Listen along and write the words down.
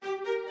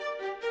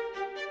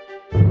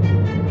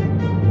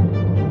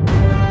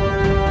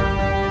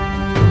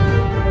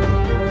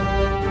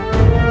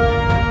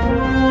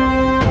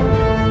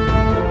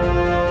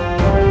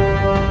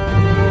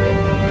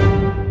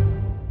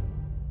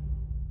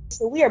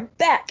So we are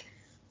back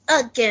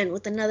again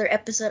with another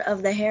episode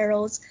of the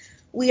Heralds.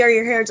 We are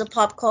your Heralds of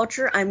Pop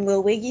Culture. I'm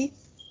Will Wiggy.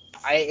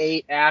 I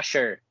ate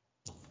Asher.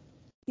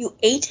 You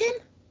ate him?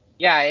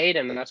 Yeah, I ate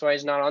him, and that's why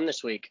he's not on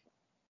this week.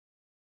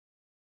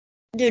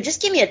 Dude,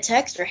 just give me a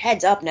text or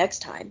heads up next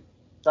time.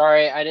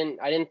 Sorry, I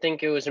didn't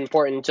think it was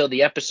important until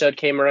the episode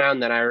came around.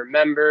 Then I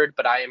remembered,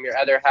 but I am your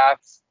other half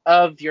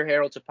of your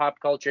Heralds of Pop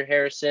Culture,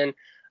 Harrison.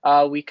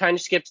 We kind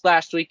of skipped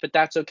last week, but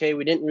that's okay.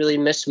 We didn't really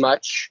miss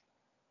much.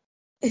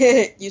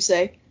 You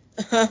say?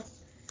 Yeah,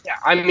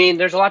 I mean,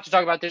 there's a lot to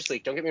talk about this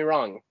week. Don't get me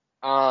wrong.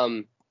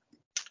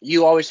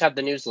 You always have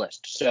the news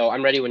list, so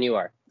I'm ready when you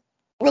are.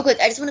 Real quick,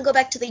 I just want to go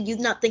back to the you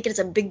not thinking it's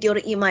a big deal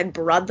to eat my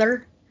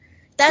brother.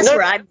 That's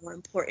where I'm more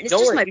important. It's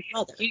just my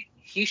brother.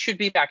 He should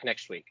be back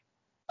next week.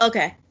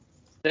 Okay.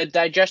 The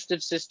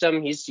digestive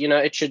system,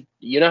 it should,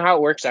 how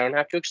it works. I don't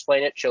have to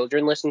explain it.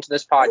 Children listen to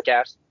this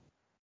podcast.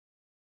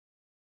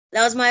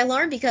 That was my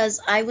alarm because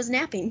I was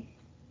napping.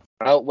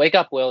 Oh, wake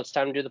up, Will. It's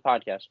time to do the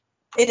podcast.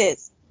 It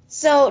is.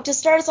 So, to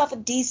start us off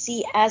with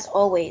DC, as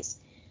always,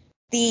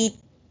 the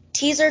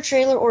teaser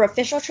trailer, or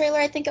official trailer,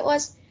 I think it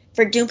was,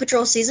 for Doom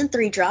Patrol Season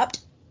 3 dropped.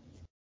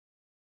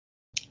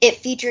 It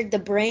featured the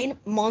Brain,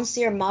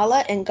 Monsieur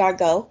Mala, and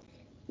Gargo,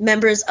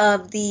 members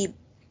of the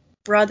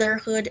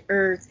Brotherhood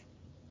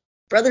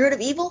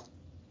of Evil?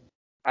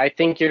 I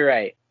think you're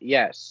right.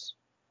 Yes.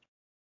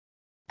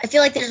 I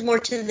feel like there's more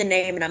to the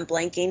name, and I'm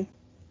blanking.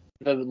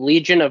 The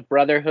Legion of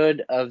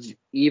Brotherhood of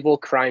Evil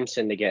Crime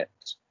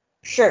Syndicates.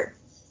 Sure.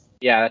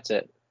 Yeah, that's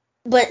it.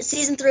 But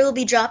Season 3 will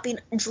be dropping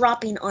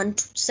on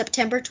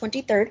September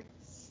 23rd.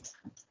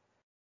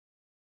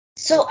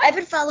 So I've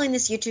been following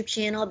this YouTube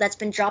channel that's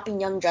been dropping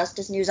Young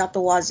Justice news out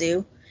the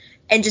wazoo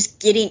and just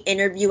getting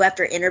interview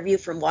after interview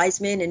from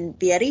Wiseman and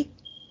Bietti.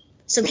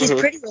 So he's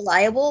pretty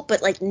reliable,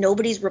 but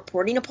nobody's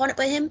reporting upon it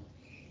but him.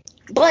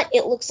 But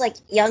it looks like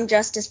Young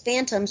Justice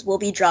Phantoms will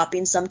be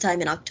dropping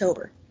sometime in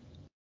October.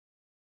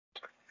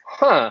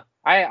 Huh.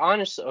 I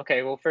honestly,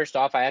 okay, well, first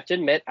off, I have to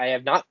admit, I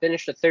have not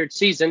finished the third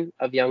season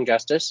of Young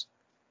Justice.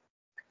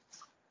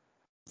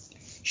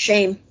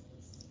 Shame.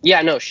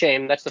 Yeah, no,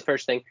 shame. That's the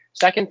first thing.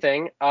 Second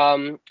thing,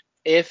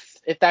 if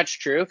that's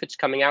true, if it's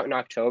coming out in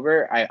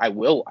October, I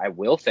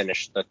will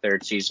finish the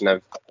third season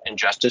of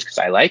Injustice because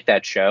I like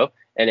that show.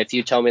 And if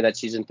you tell me that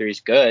season 3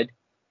 is good.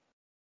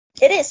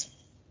 It is.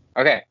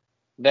 Okay.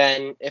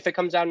 Then if it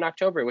comes out in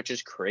October, which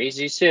is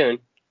crazy soon,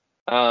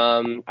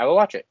 I will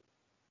watch it.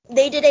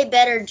 They did a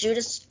better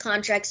Judas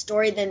Contract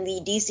story than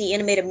the DC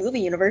animated movie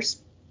universe.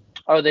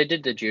 Oh, they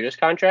did the Judas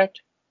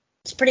Contract?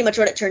 It's pretty much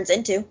what it turns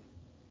into.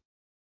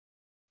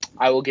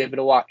 I will give it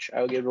a watch.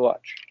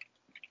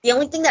 The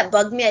only thing that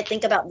bugged me, I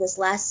think, about this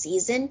last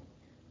season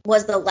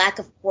was the lack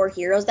of core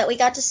heroes that we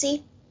got to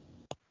see.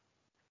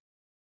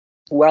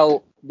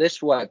 Well, this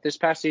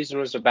past season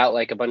was about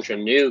a bunch of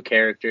new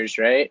characters,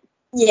 right?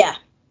 Yeah.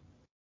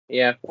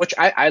 Yeah, which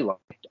I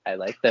liked. I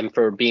like them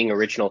for being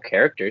original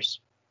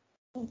characters.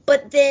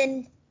 But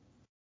then,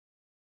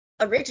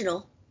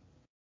 original.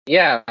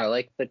 Yeah, I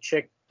like the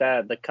chick,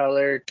 the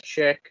colored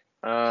chick.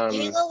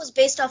 Halo was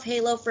based off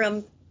Halo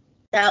from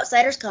the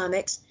Outsiders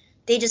comics.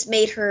 They just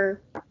made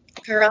her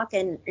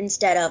Huracan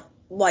instead of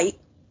white.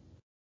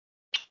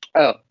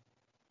 Oh.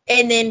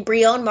 And then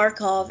Brion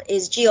Markov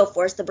is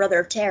Geoforce, the brother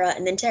of Terra,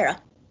 and then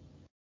Terra.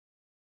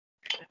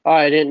 Oh,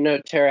 I didn't know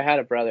Terra had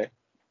a brother.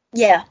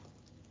 Yeah.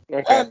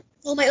 Okay.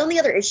 Well, my only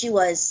other issue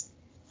was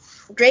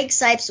Greg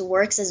Sipes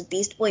works as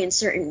Beast Boy in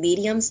certain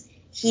mediums.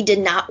 He did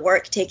not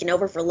work taking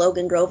over for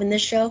Logan Grove in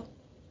this show.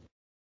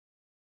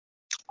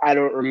 I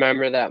don't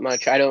remember that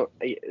much.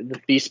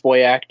 The Beast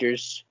Boy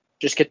actors.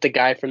 Just get the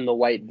guy from the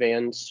White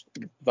Vans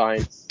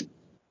Vine.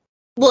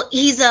 Well,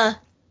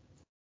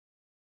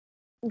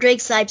 Greg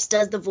Sipes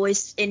does the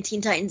voice in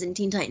Teen Titans and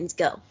Teen Titans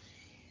Go.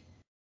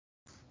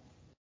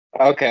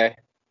 Okay.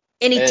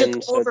 And he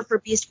took over for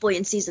Beast Boy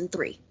in Season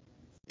 3.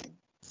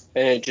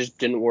 And it just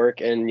didn't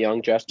work in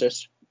Young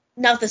Justice?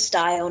 Not the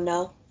style,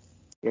 no.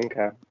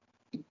 Okay.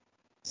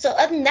 So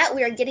other than that,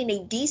 we are getting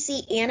a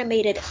DC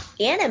animated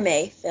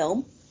anime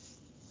film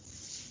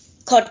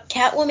called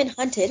Catwoman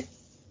Hunted.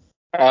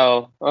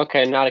 Oh,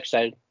 okay, not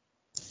excited.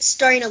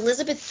 Starring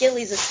Elizabeth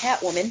Gillies as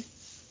Catwoman,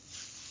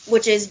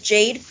 which is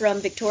Jade from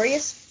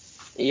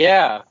Victorious.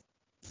 Yeah.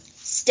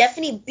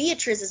 Stephanie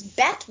Beatriz as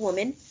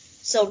Batwoman,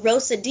 so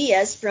Rosa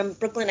Diaz from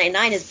Brooklyn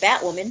Nine-Nine is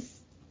Batwoman.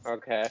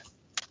 Okay.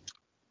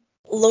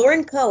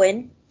 Lauren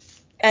Cohen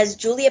as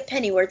Julia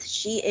Pennyworth.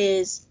 She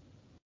is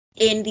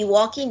in The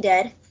Walking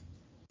Dead.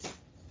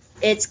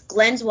 It's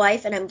Glenn's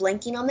wife, and I'm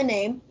blanking on the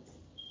name.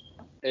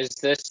 Is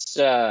this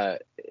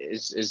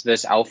is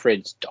this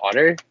Alfred's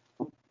daughter?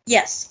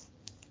 Yes.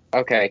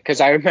 Okay, because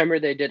I remember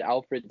they did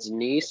Alfred's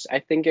niece, I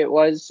think it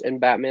was, in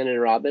Batman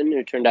and Robin,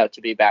 who turned out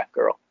to be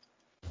Batgirl.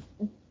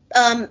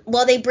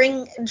 Well, they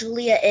bring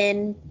Julia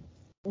in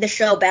the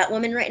show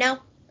Batwoman right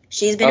now.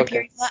 She's been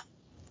appearing a lot.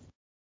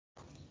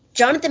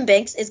 Jonathan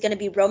Banks is going to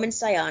be Roman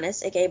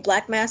Sionis, aka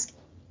Black Mask,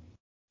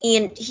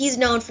 and he's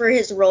known for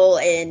his role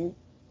in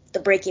The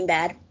Breaking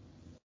Bad.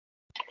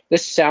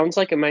 This sounds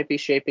like it might be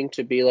shaping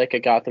to be like a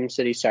Gotham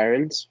City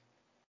Sirens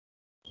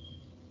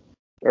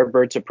or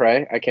Birds of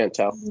Prey. I can't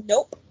tell.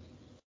 Nope.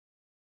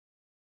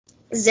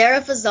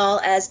 Zara Fazal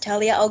as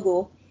Talia al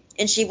Ghul,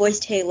 and she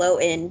voiced Halo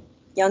in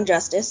Young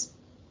Justice.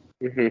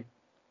 Mm-hmm.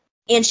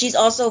 And she's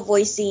also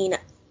voicing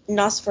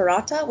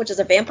Nosferatu, which is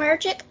a vampire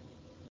chick.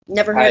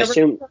 Never heard of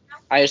her.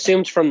 I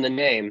assumed from the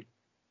name.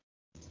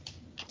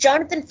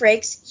 Jonathan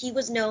Frakes, he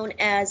was known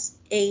as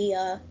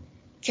a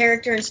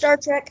character in Star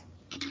Trek.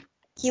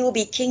 He will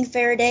be King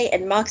Faraday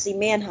and Moxie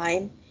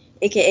Mannheim,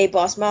 aka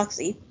Boss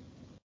Moxie.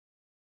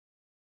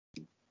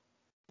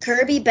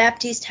 Kirby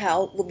Baptiste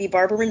Howe will be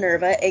Barbara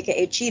Minerva,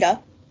 aka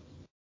Cheetah.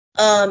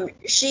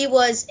 She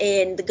was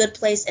in The Good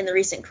Place and the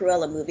recent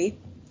Cruella movie.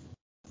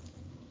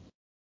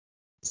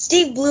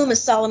 Steve Bloom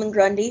is Solomon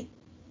Grundy.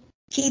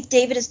 Keith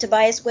David is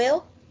Tobias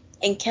Whale,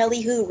 and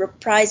Kelly Hu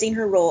reprising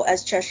her role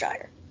as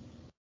Cheshire.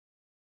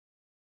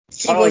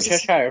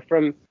 Cheshire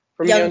from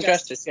Young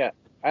Justice. Yeah,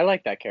 I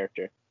like that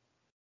character.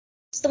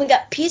 So then we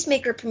got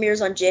Peacemaker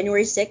premieres on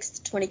January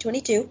 6th,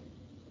 2022.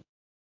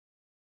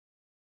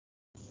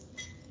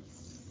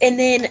 And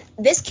then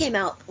this came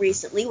out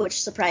recently,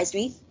 which surprised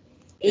me.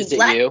 A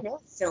Black Canary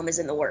film is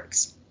in the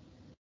works.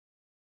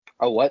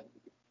 A what?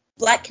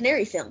 Black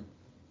Canary film.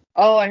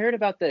 Oh, I heard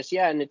about this.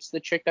 Yeah, and it's the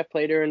chick that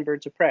played her in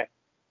Birds of Prey.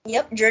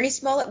 Yep, Journey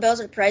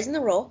Smollett-Bell's reprising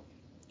the role,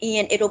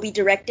 and it'll be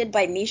directed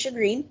by Misha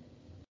Green,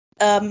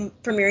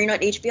 premiering on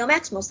HBO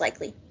Max most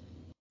likely.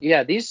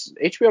 Yeah, these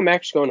HBO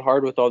Max going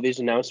hard with all these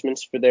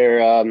announcements for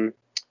their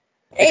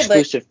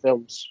exclusive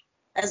films.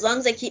 As long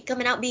as they keep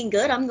coming out being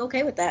good, I'm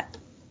okay with that.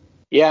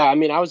 Yeah, I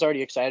mean, I was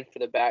already excited for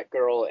the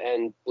Batgirl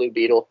and Blue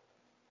Beetle.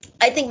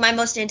 I think my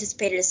most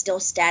anticipated is still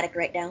Static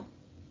right now.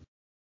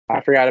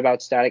 I forgot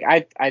about Static.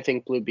 I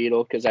think Blue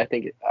Beetle, because I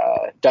think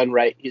done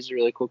right, he's a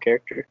really cool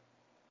character.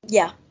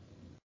 Yeah.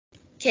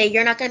 Okay,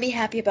 you're not going to be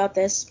happy about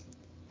this.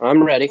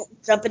 I'm ready.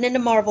 Jumping into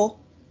Marvel.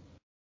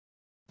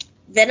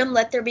 Venom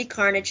Let There Be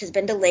Carnage has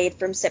been delayed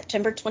from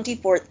September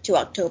 24th to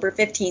October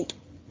 15th.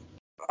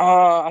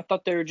 I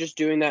thought they were just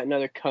doing that in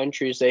other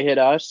countries. They hit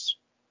us.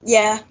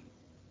 Yeah.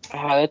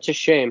 That's a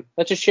shame.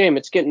 That's a shame.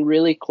 It's getting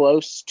really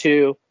close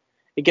to...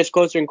 It gets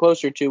closer and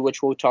closer to,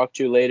 which we'll talk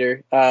to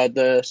later,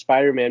 the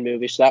Spider-Man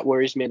movie. So that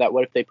worries me, that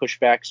what if they push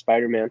back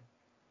Spider-Man?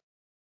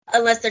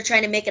 Unless they're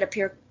trying to make it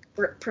appear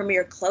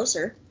premiere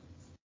closer.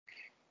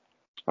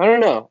 I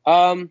don't know.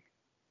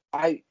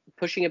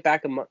 Pushing it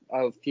back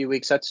a few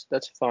weeks,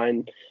 that's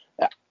fine.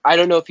 I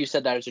don't know if you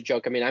said that as a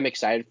joke. I mean, I'm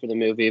excited for the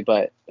movie,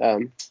 but...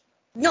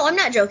 No, I'm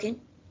not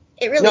joking.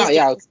 It really is.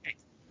 Yeah.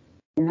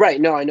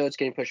 Right, no, I know it's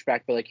getting pushed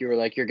back, but you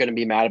were you're going to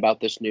be mad about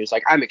this news.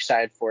 I'm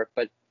excited for it,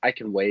 but I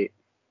can wait.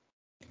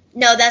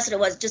 No, that's what it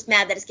was. Just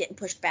mad that it's getting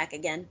pushed back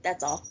again.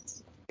 That's all.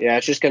 Yeah,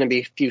 it's just going to be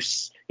a few,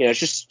 it's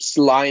just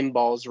slime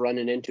balls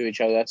running into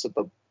each other. That's what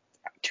the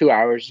 2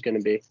 hours is going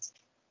to be.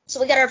 So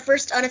we got our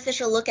first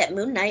unofficial look at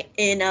Moon Knight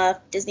in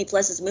Disney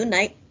Plus's Moon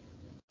Knight.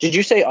 Did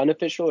you say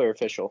unofficial or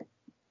official?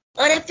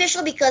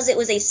 Unofficial because it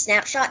was a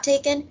snapshot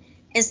taken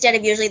instead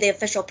of usually the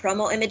official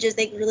promo images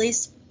they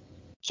release.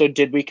 So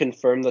did we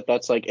confirm that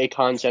that's a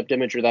concept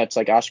image, or that's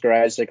Oscar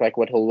Isaac,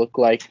 what he'll look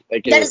like?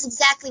 That is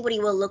exactly what he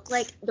will look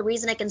like. The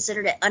reason I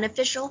considered it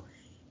unofficial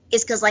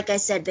is because, like I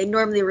said, they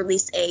normally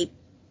release a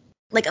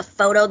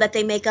photo that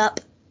they make up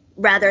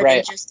rather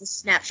than just a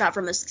snapshot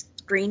from a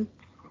screen.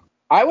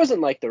 I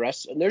wasn't like the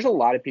rest. There's a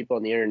lot of people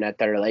on the internet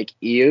that are like,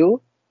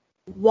 ew.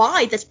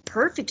 Why? That's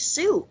perfect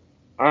suit.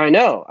 I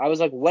know. I was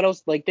like, what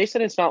else? They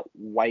said it's not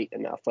white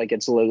enough.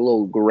 It's a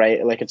little gray.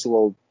 It's a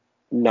little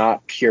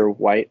not pure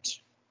white.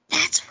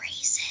 That's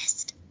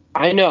racist.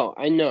 I know.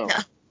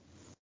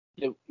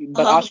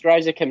 But Oscar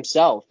Isaac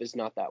himself is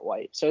not that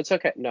white, so it's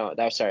okay. No,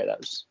 that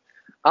was.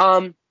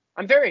 I'm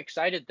very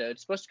excited though. It's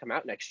supposed to come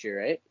out next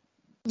year, right?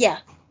 Yeah.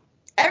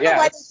 I don't know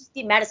why they just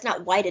be mad it's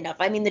not white enough.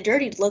 I mean, the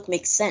dirty look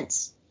makes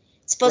sense.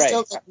 It's supposed to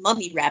look like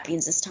mummy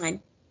wrappings this time.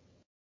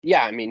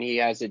 Yeah, I mean, he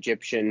has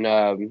Egyptian,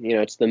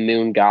 it's the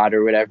moon god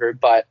or whatever.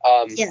 But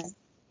I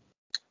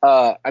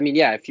mean,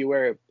 yeah, if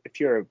you're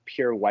a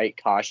pure white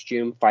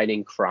costume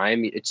fighting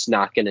crime, it's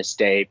not going to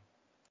stay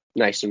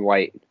nice and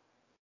white.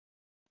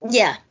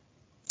 Yeah.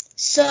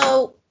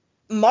 So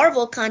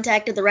Marvel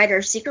contacted the writer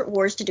of Secret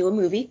Wars to do a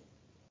movie.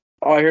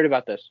 Oh, I heard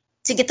about this.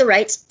 To get the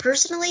rights.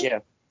 Personally,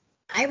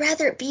 I'd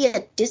rather it be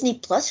a Disney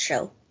Plus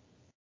show.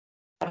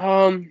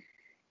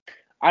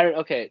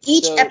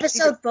 Each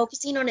episode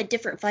focusing on a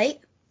different fight.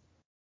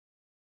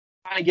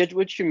 I get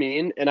what you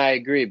mean, and I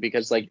agree,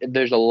 because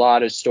there's a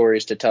lot of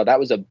stories to tell. That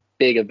was a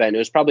big event. It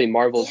was probably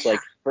Marvel's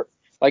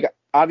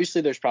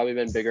obviously there's probably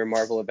been bigger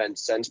Marvel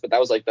events since, but that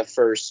was the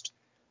first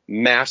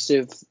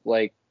massive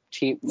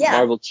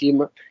Marvel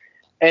team.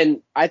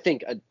 And I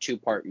think a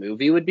 2-part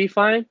movie would be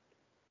fine.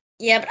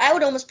 Yeah, but I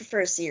would almost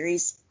prefer a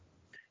series.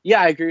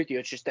 Yeah, I agree with you.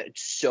 It's just that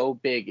it's so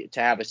big to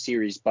have a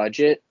series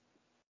budget.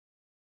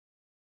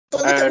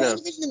 But look at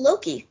WandaVision and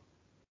Loki.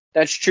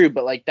 That's true,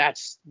 but like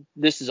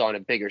this is on a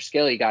bigger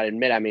scale, you gotta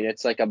admit. I mean,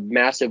 it's like a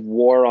massive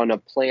war on a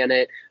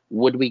planet.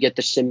 Would we get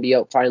the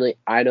symbiote finally?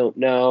 I don't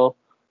know.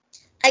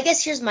 I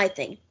guess here's my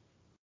thing.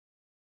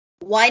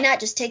 Why not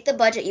just take the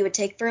budget you would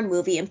take for a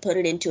movie and put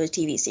it into a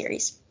TV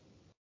series?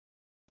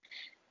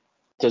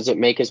 Does it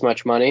make as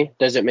much money?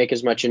 Does it make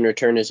as much in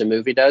return as a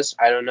movie does?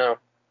 I don't know.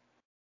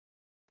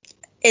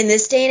 In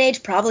this day and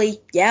age,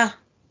 probably, yeah.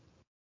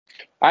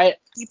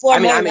 People are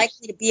more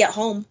likely to be at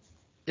home.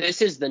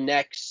 This is the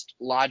next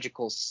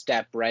logical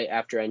step right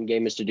after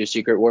Endgame is to do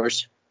Secret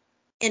Wars.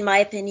 In my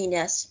opinion,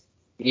 yes.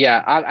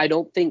 Yeah, I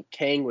don't think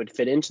Kang would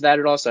fit into that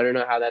at all, so I don't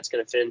know how that's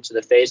going to fit into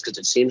the phase, because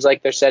it seems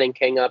like they're setting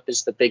Kang up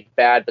as the big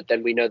bad, but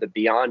then we know the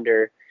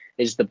Beyonder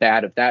is the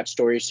bad of that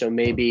story, so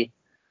maybe,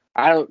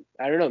 I don't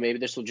know, maybe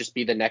this will just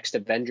be the next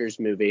Avengers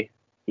movie,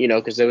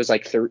 because there was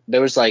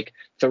like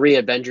 3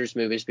 Avengers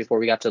movies before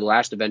we got to the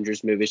last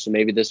Avengers movie, so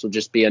maybe this will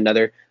just be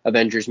another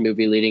Avengers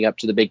movie leading up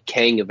to the big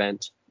Kang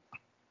event.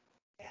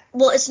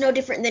 Well, it's no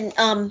different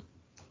than,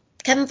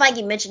 Kevin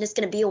Feige mentioned it's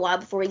going to be a while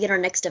before we get our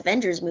next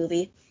Avengers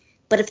movie.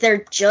 But if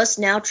they're just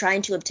now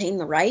trying to obtain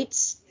the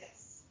rights,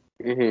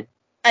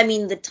 I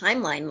mean, the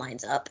timeline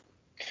lines up.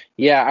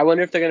 Yeah, I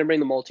wonder if they're going to bring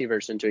the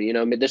multiverse into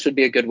it. This would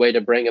be a good way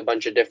to bring a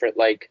bunch of different,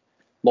 like,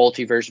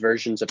 multiverse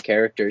versions of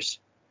characters.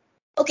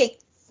 Okay,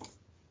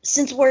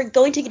 since we're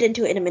going to get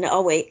into it in a minute,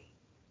 I'll wait.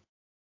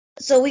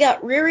 So we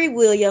got Riri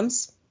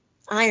Williams,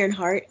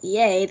 Ironheart,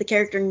 yay, the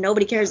character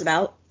nobody cares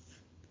about.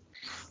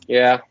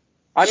 Yeah.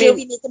 She'll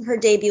be making her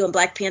debut in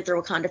Black Panther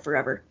Wakanda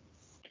Forever.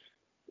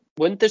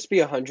 Wouldn't this be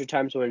 100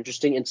 times more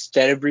interesting?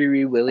 Instead of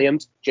Riri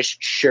Williams,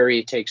 just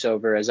Shuri takes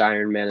over as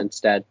Iron Man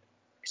instead.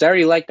 Because I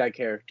already like that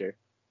character.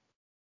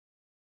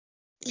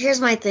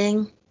 Here's my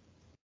thing.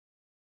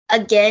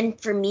 Again,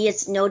 for me,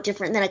 it's no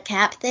different than a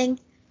Cap thing.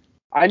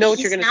 I know what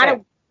you're going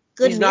to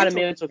say. He's not a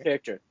mantle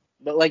character.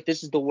 But, like,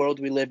 this is the world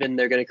we live in.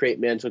 They're going to create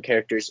mantle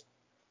characters.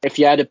 If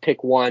you had to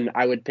pick one,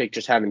 I would pick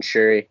just having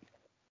Shuri.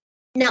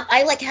 Now,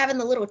 I like having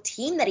the little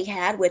team that he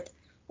had with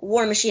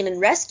War Machine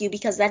and Rescue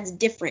because that's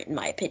different, in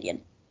my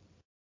opinion.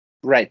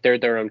 Right, they're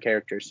their own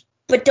characters.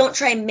 But don't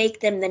try and make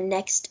them the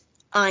next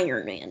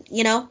Iron Man,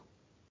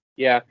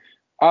 Yeah.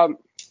 I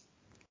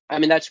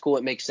mean, that's cool.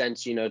 It makes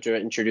sense, to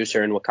introduce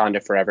her in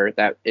Wakanda Forever.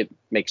 That it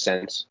makes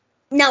sense.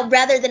 Now,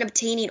 rather than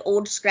obtaining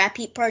old scrap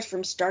heap parts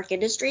from Stark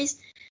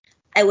Industries,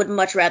 I would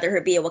much rather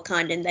her be a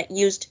Wakandan that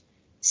used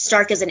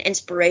Stark as an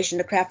inspiration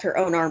to craft her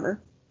own armor.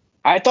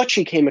 I thought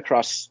she came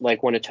across,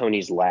 like, one of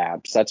Tony's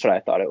labs. That's what I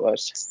thought it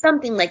was.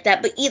 Something like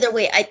that. But either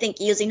way, I think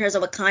using her as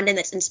a Wakandan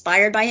that's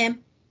inspired by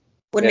him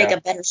would make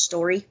a better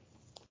story.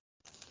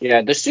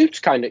 Yeah, the suit's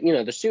kind of,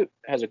 the suit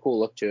has a cool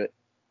look to it.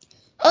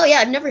 Oh, yeah,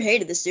 I've never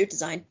hated the suit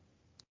design.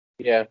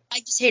 Yeah. I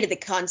just hated the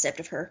concept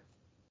of her.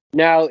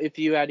 Now, if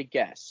you had to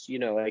guess,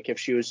 like if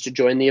she was to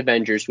join the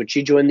Avengers, would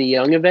she join the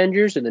Young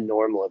Avengers or the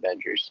normal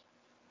Avengers?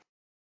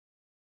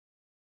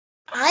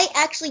 I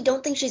actually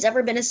don't think she's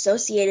ever been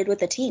associated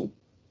with a team.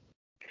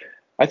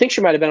 I think she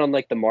might have been on,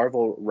 like, the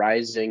Marvel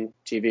Rising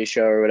TV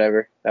show or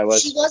whatever that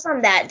was. She was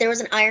on that. There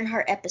was an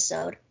Ironheart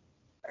episode.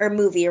 Or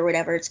movie or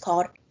whatever it's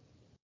called.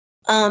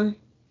 But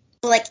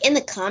like in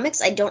the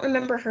comics, I don't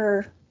remember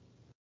her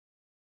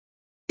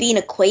being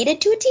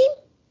equated to a team.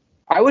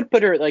 I would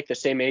put her at like the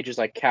same age as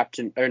like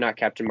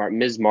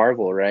Ms.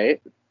 Marvel,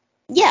 right?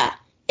 Yeah,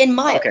 in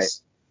Miles. Okay.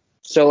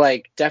 So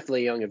like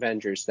definitely Young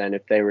Avengers then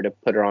if they were to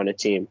put her on a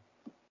team.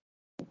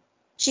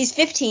 She's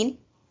 15.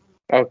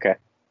 Okay.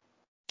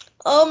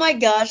 Oh my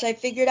gosh, I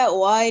figured out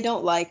why I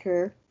don't like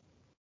her.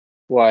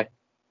 Why?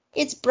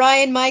 It's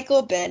Brian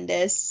Michael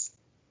Bendis.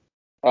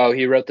 Oh,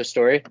 he wrote the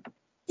story?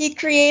 He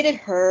created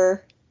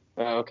her.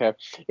 Oh, okay.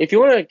 If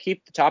you want to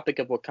keep the topic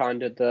of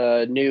Wakanda,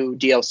 the new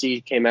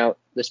DLC came out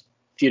this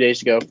few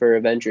days ago for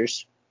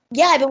Avengers.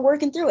 Yeah, I've been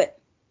working through it.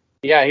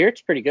 Yeah, I hear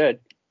it's pretty good.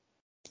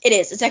 It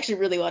is. It's actually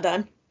really well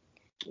done.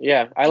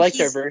 Yeah, I like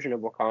their version of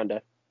Wakanda.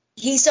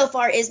 He so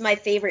far is my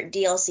favorite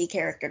DLC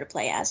character to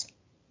play as.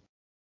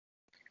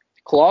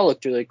 Claw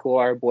looked really cool.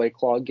 Our boy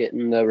Claw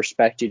getting the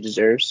respect he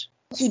deserves.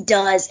 He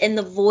does. And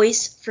the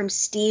voice from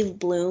Steve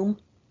Bloom.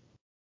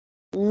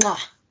 Mwah.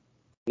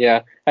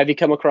 Yeah. Have you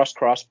come across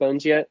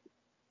Crossbones yet?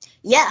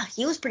 Yeah,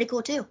 he was pretty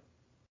cool too.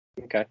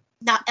 Okay.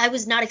 I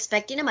was not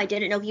expecting him. I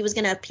didn't know he was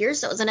going to appear,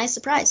 so it was a nice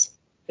surprise.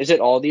 Is it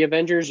all the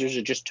Avengers, or is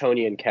it just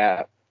Tony and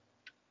Cap?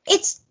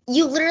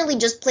 You literally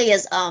just play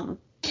as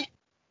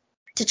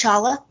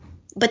T'Challa,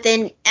 but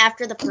then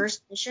after the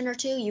first mission or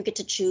two, you get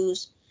to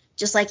choose,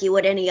 just like you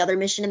would any other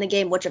mission in the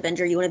game, which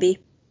Avenger you want to be.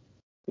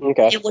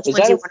 Okay. And which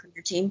ones you want on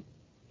your team.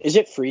 Is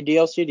it free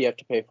DLC? Do you have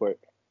to pay for it?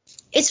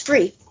 It's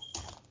free.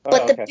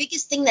 But the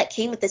biggest thing that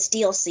came with this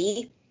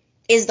DLC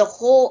is the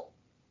whole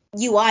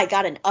UI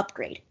got an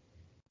upgrade.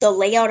 The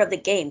layout of the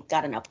game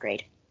got an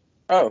upgrade.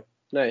 Oh,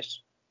 nice.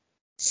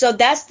 So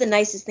that's the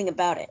nicest thing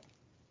about it.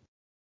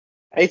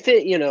 I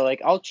think,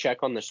 like, I'll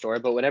check on the store,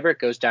 but whenever it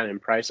goes down in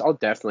price, I'll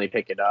definitely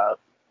pick it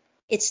up.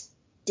 It's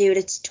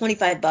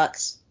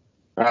 $25.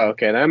 Oh,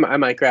 okay. Then I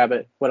might grab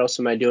it. What else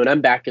am I doing?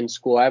 I'm back in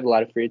school. I have a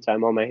lot of free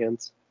time on my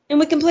hands. And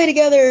we can play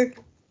together.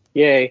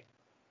 Yay.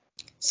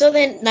 So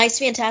then, nice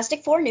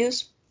Fantastic Four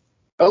news.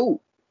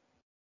 Oh,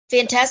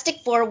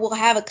 Fantastic Four will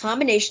have a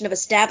combination of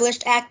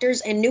established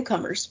actors and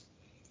newcomers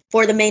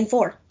for the main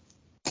four.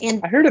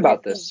 And I heard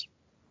about this.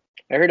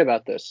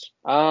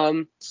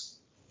 I'm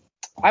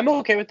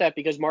okay with that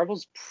because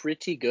Marvel's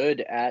pretty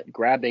good at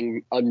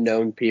grabbing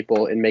unknown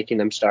people and making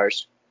them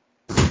stars.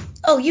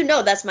 Oh,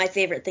 that's my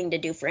favorite thing to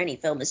do for any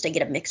film is to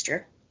get a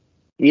mixture.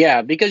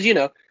 Yeah, because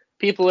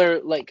people are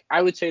like,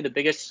 I would say the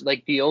biggest,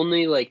 like the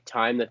only like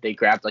time that they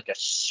grabbed like a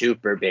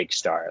super big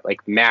star,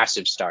 like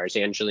massive stars,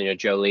 Angelina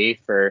Jolie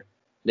for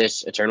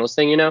this Eternals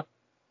thing,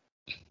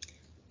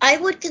 I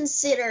would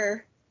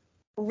consider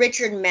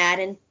Richard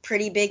Madden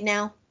pretty big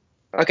now.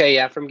 Okay,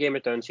 yeah, from Game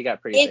of Thrones, he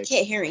got pretty And big.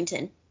 Kit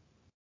Harington.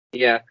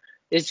 Yeah,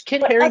 is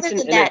Kit But Harington?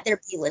 other than that, they're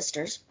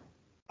B-listers.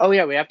 Oh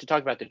yeah, we have to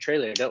talk about the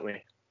trailer, don't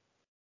we?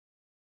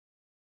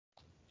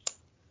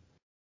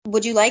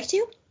 Would you like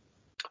to?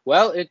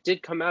 Well, it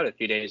did come out a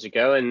few days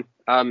ago, and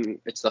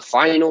it's the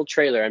final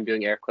trailer. I'm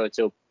doing air quotes,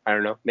 so I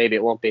don't know. Maybe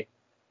it won't be.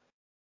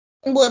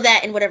 Well,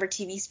 that and whatever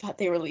TV spot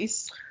they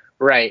release.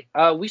 Right.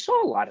 We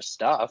saw a lot of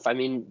stuff. I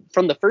mean,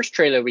 from the first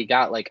trailer, we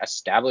got like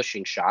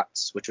establishing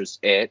shots, which was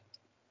it.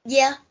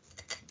 Yeah.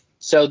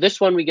 So this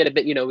one, we get a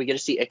bit, we get to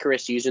see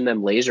Icarus using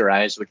them laser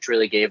eyes, which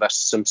really gave us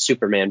some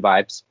Superman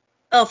vibes.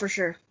 Oh, for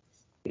sure.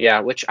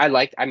 Yeah, which I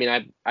liked. I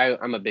mean,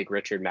 I'm a big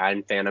Richard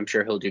Madden fan. I'm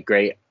sure he'll do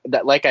great.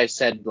 That, like I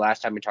said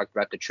last time we talked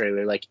about the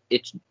trailer, like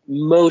it's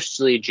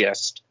mostly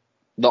just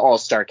the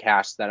all-star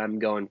cast that I'm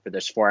going for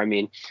this for. I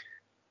mean,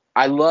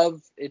 I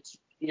love it's.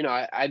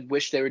 I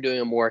wish they were doing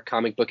a more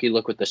comic booky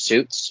look with the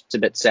suits. It's a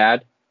bit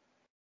sad.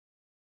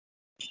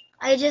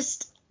 I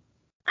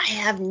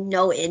have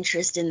no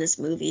interest in this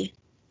movie.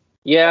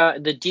 Yeah,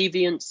 the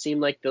deviants seem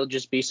like they'll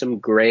just be some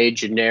gray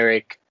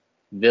generic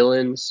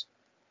villains.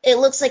 It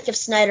looks like if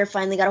Snyder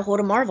finally got a hold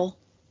of Marvel.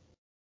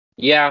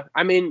 Yeah,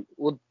 I mean,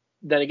 well,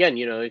 then again,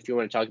 if you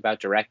want to talk about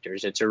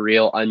directors, it's a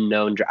real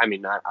unknown. I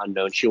mean, not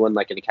unknown. She won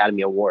like an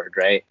Academy Award,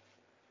 right?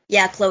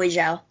 Yeah, Chloe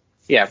Zhao.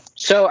 Yeah.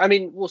 So, I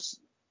mean,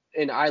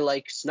 and I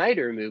like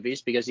Snyder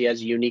movies because he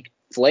has a unique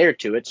flair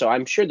to it. So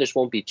I'm sure this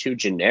won't be too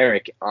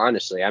generic,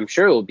 honestly. I'm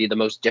sure it will be the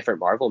most different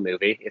Marvel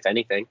movie, if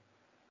anything.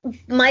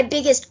 My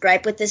biggest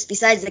gripe with this,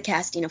 besides the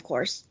casting, of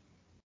course,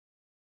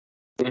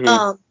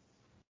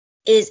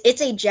 is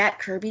it's a Jack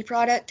Kirby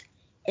product,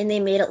 and they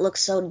made it look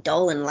so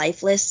dull and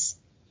lifeless.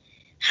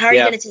 How are you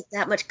going to take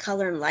that much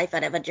color and life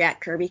out of a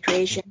Jack Kirby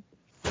creation?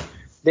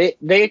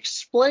 They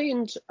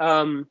explained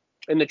in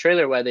the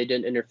trailer why they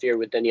didn't interfere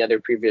with any other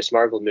previous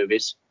Marvel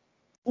movies.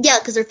 Yeah,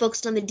 because they're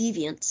focused on the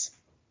deviants.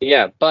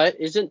 Yeah, but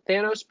isn't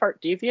Thanos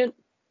part deviant?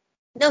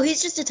 No,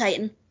 he's just a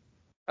Titan.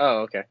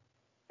 Oh, okay.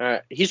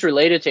 He's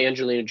related to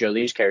Angelina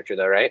Jolie's character,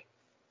 though, right?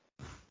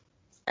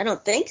 I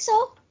don't think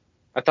so.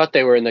 I thought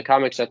they were in the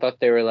comics. I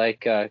thought they were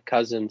like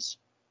cousins.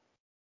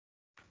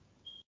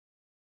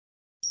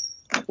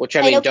 Which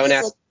I mean, don't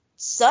ask. A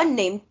son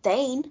named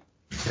Thane.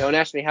 Don't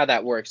ask me how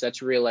that works.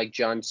 That's real, like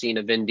John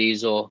Cena, Vin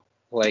Diesel,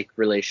 like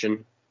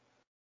relation.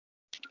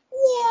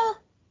 Yeah.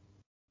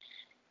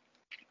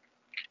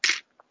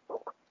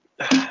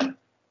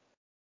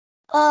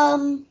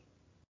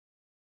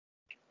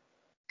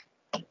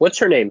 What's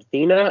her name?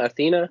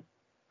 Athena?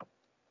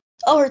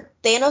 Oh,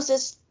 Thanos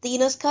is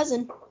Athena's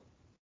cousin.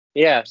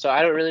 Yeah, so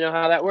I don't really know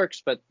how that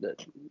works, but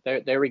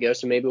there we go.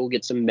 So maybe we'll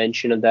get some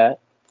mention of that.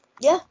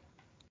 Yeah.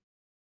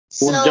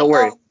 Well, don't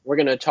worry. We're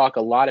going to talk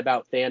a lot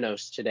about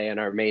Thanos today on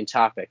our main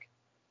topic.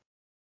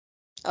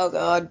 Oh,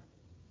 God.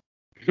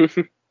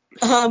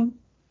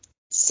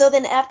 So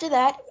then after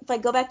that, if I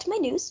go back to my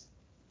news,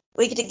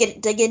 we get to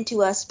dig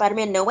into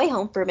Spider-Man No Way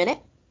Home for a minute.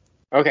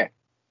 Okay.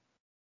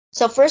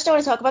 So first I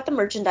want to talk about the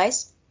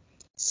merchandise.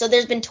 So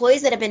there's been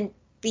toys that have been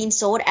being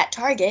sold at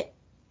Target.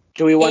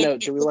 Do we want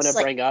to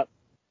bring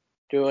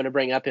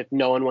up if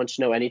no one wants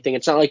to know anything?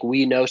 It's not like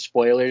we know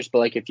spoilers, but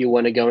like if you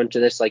want to go into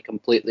this like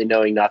completely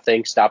knowing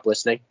nothing, stop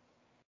listening.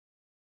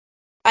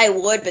 I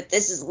would, but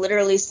this is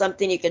literally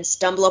something you can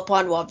stumble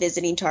upon while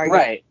visiting Target.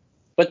 Right.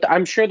 But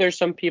I'm sure there's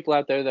some people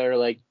out there that are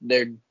like,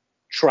 they're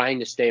trying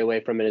to stay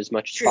away from it as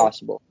much as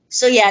possible.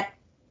 So yeah,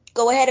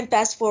 go ahead and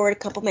fast forward a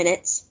couple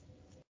minutes.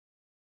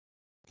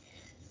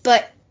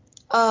 But,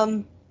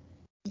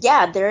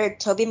 yeah, there are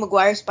Tobey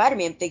Maguire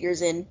Spider-Man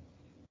figures in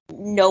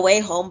No Way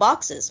Home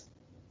boxes.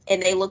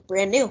 And they look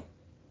brand new.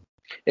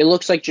 It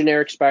looks like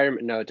generic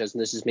Spider-Man. No, it doesn't.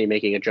 This is me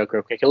making a joke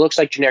real quick. It looks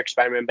like generic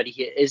Spider-Man, but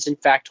he is in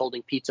fact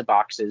holding pizza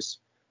boxes.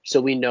 So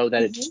we know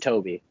that it's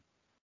Tobey.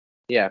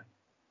 Yeah.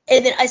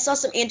 And then I saw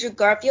some Andrew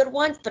Garfield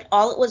ones, but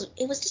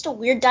it was just a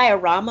weird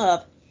diorama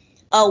of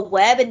a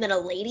web and then a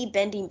lady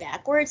bending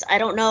backwards. I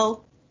don't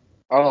know.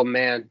 Oh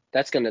man,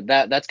 that's gonna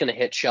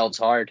hit shelves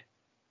hard.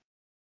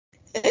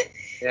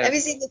 Yeah. Have you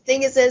seen the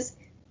thing that says,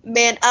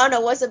 "Man, I don't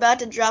know what's about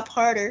to drop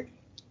harder,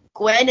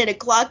 Gwen in a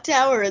clock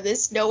tower or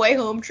this No Way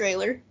Home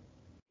trailer?"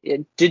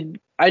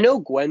 I know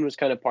Gwen was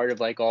kind of part of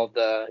like all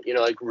the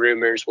like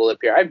rumors will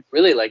appear. I'd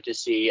really like to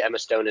see Emma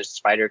Stone as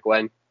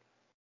Spider-Gwen.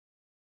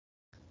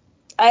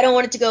 I don't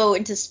want it to go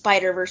into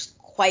Spider-Verse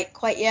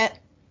quite yet.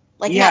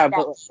 Like yeah,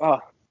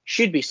 but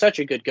she'd be such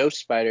a good Ghost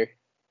Spider.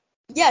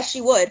 Yeah,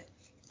 she would.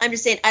 I'm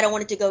just saying I don't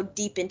want it to go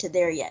deep into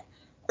there yet.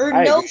 Or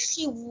I no, agree.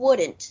 she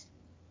wouldn't.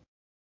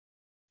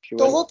 She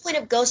The wouldn't. whole point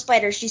of Ghost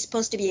Spider is she's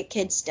supposed to be a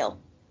kid still.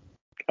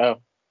 Oh,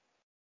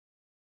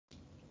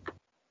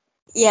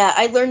 Yeah,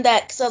 I learned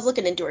that because I was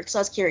looking into her because I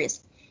was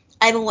curious.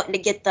 I've been wanting to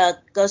get the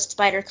Ghost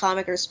Spider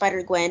comic or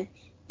Spider Gwen,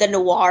 the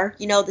noir,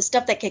 the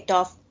stuff that kicked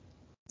off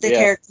the yeah.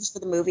 characters for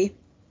the movie.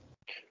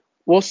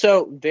 Well,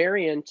 so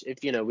Variant, if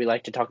we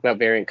like to talk about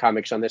Variant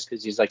Comics on this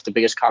because he's like the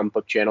biggest comic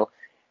book channel.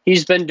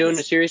 He's been doing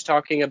a series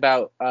talking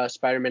about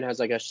Spider-Man has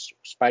like a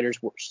Spider's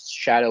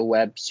Shadow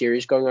Web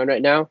series going on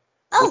right now,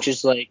 Oh, which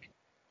is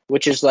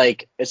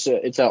like it's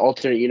an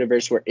alternate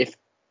universe where if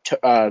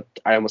I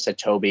almost said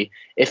Toby,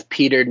 if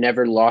Peter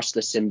never lost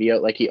the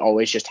symbiote, like he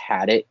always just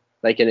had it,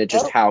 like and it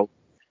just oh, how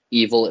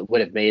evil it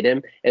would have made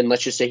him, and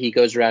let's just say he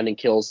goes around and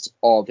kills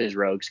all of his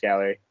rogues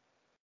gallery.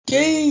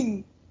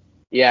 dang.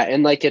 Yeah,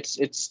 and like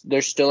it's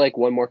there's still like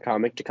one more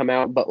comic to come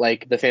out, but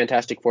like the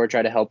Fantastic Four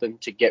try to help him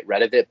to get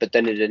rid of it, but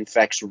then it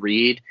infects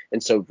Reed,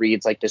 and so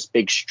Reed's like this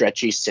big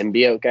stretchy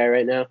symbiote guy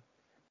right now.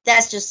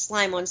 That's just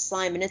slime on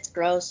slime, and it's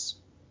gross.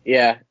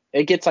 Yeah,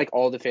 it gets like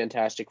all the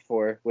Fantastic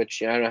Four,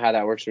 which I don't know how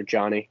that works with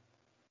Johnny.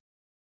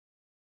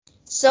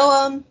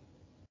 So,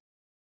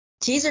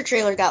 teaser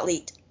trailer got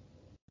leaked.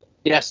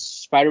 Yes,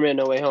 Spider-Man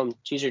No Way Home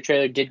teaser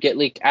trailer did get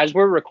leaked. As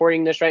we're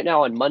recording this right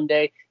now on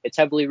Monday, it's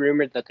heavily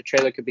rumored that the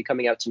trailer could be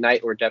coming out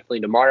tonight or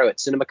definitely tomorrow at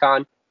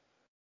CinemaCon.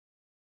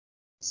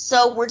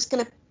 So we're just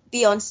gonna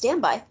be on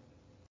standby.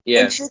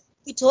 Yeah. And truth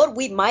be told,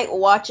 we might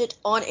watch it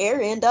on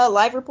air and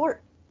live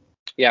report.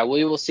 Yeah,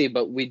 we will see,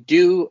 but we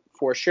do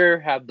for sure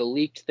have the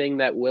leaked thing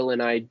that Will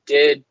and I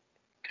did.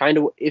 Kind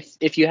of,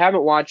 if you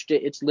haven't watched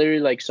it, it's literally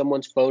like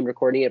someone's phone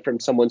recording it from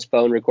someone's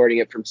phone, recording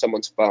it from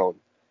someone's phone.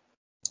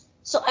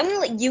 So I'm gonna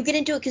let you get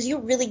into it because you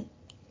really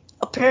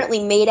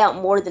apparently made out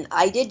more than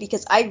I did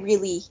because I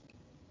really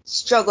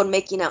struggled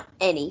making out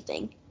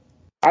anything.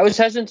 I was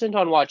hesitant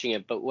on watching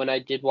it, but when I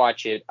did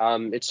watch it,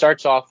 it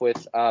starts off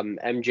with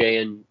MJ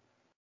and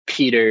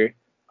Peter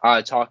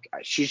talk.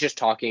 She's just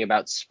talking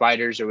about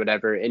spiders or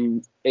whatever,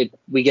 and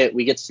we get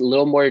a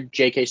little more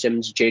J.K.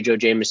 Simmons, J. Joe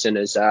Jameson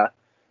as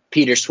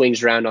Peter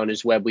swings around on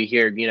his web. We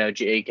hear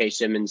J.K.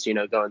 Simmons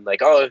going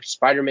like, "Oh,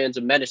 Spider-Man's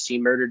a menace. He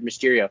murdered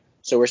Mysterio."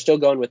 So we're still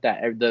going with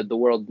that. The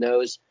world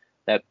knows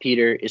that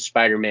Peter is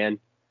Spider-Man.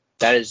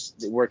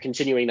 We're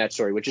continuing that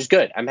story, which is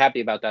good. I'm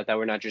happy about that. That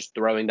we're not just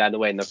throwing that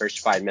away in the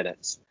first 5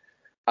 minutes.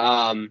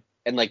 And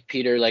like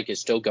Peter like is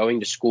still going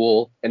to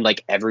school, and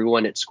like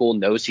everyone at school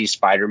knows he's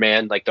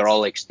Spider-Man. Like they're all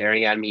like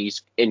staring at him.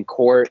 He's in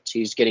court.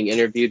 He's getting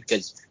interviewed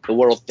because the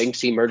world thinks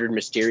he murdered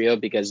Mysterio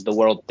because the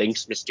world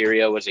thinks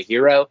Mysterio was a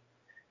hero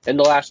in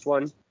the last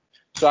one.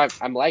 So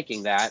I'm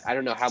liking that. I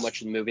don't know how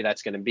much of the movie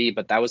that's going to be,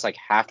 but that was like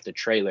half the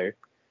trailer.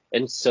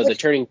 And so the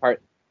turning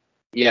part,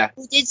 yeah.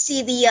 We did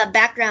see the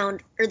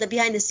background or the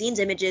behind the scenes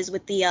images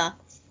with the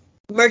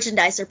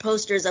merchandise or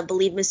posters of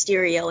Believe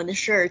Mysterio and the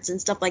shirts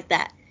and stuff like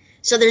that.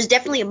 So there's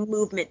definitely a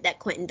movement that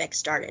Quentin Beck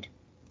started.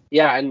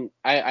 Yeah, and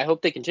I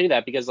hope they continue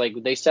that because like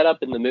they set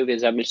up in the movie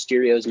is that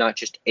Mysterio is not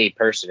just a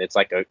person, it's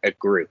like a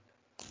group.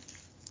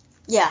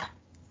 Yeah.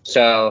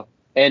 So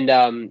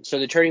so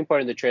the turning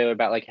point of the trailer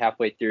about like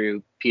halfway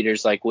through,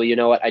 Peter's like, well, you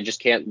know what? I just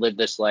can't live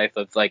this life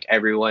of like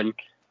everyone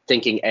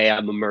thinking, hey,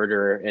 I'm a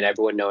murderer and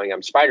everyone knowing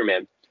I'm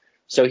Spider-Man.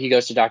 So he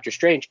goes to Doctor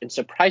Strange, and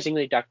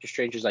surprisingly, Doctor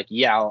Strange is like,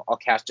 yeah, I'll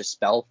cast a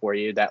spell for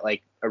you that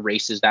like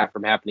erases that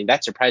from happening.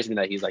 That surprised me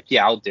that he's like,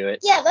 yeah, I'll do it.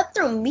 Yeah, that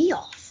threw me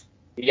off.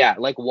 Yeah,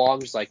 like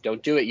Wong's like,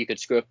 don't do it. You could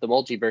screw up the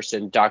multiverse.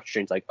 And Doctor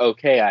Strange's like,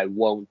 okay, I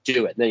won't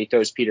do it. And then he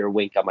throws Peter a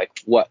wink. I'm like,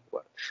 what?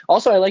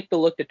 Also, I like the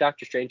look that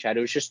Doctor Strange had.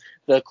 It was just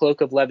the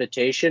cloak of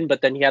levitation,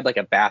 but then he had like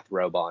a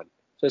bathrobe on.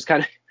 So it's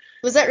kind of.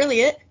 Was that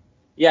really it?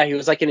 Yeah, he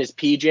was like in his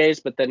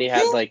PJs, but then he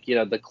had like,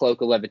 the cloak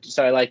of levitation.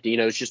 So I liked it.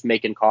 It was just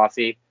making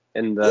coffee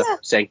in the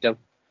sanctum.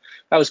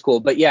 That was cool.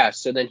 But yeah,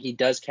 so then he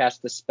does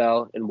cast the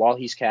spell. And while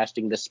he's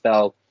casting the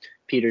spell,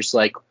 Peter's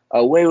like,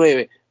 oh,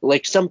 wait.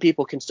 Like, some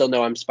people can still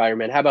know I'm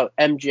Spider-Man. How about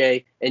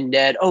MJ and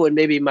Ned? Oh, and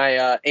maybe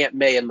my Aunt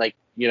May. And, like,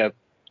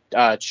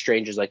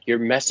 Strange is like, you're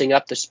messing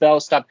up the spell.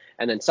 Stop.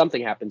 And then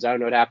something happens. I don't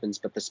know what happens,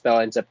 but the spell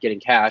ends up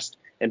getting cast.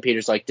 And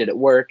Peter's like, did it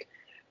work?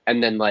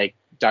 And then, like,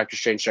 Doctor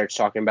Strange starts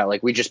talking about,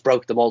 like, we just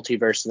broke the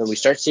multiverse. And then we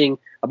start seeing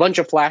a bunch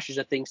of flashes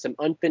of things, some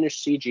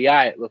unfinished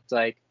CGI, it looked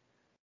like.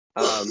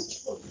 I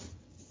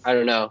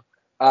don't know.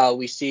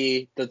 We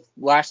see the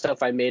last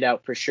stuff I made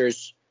out for sure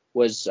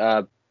was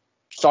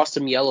saw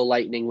some yellow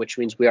lightning, which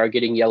means we are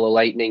getting yellow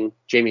lightning,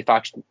 Jamie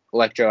Foxx,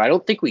 Electro. I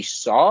don't think we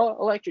saw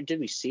Electro. Did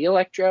we see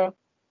Electro?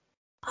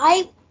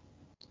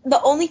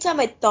 The only time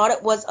I thought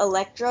it was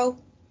Electro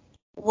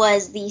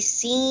was the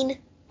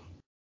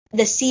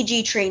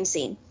CG train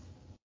scene.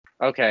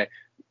 Okay.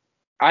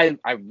 I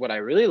what I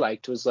really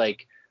liked was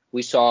like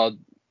we saw.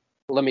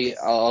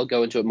 I'll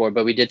go into it more,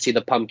 but we did see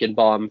the pumpkin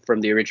bomb from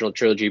the original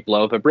trilogy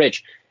blow up a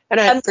bridge,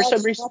 and for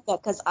some reason,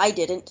 because I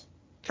didn't.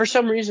 For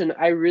some reason,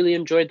 I really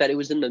enjoyed that it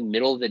was in the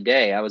middle of the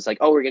day. I was like,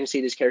 oh, we're going to see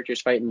these characters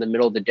fight in the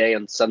middle of the day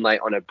on sunlight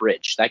on a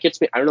bridge. That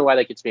gets me, I don't know why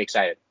that gets me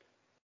excited.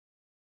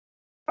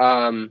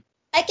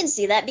 I can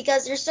see that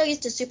because you're so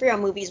used to superhero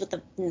movies with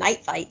the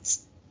night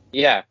fights,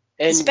 Yeah,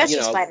 and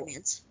especially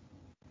Spider-Man's.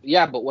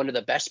 yeah, but one of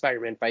the best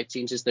Spider-Man fight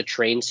scenes is the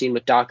train scene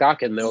with Doc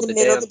Ock in the middle In of the the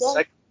middle day. of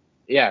the day.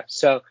 Yeah,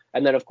 so,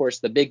 and then of course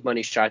the big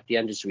money shot at the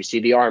end is we see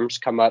the arms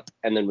come up,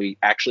 and then we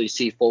actually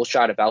see full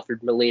shot of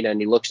Alfred Molina, and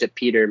he looks at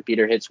Peter, and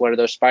Peter hits one of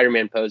those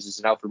Spider-Man poses,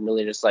 and Alfred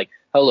Molina's like,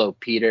 "Hello,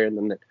 Peter," and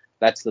then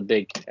that's the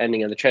big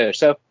ending of the trailer.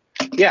 So,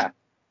 yeah.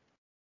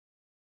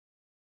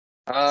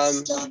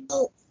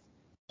 So,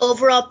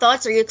 overall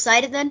thoughts? Are you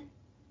excited then?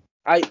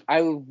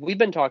 We've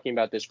been talking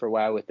about this for a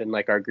while within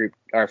like our group,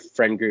 our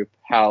friend group.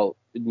 How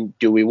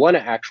do we want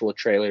an actual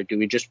trailer? Do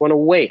we just want to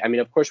wait? I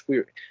mean, of course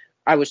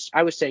I was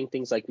saying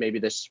things like maybe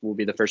this will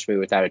be the first movie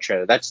without a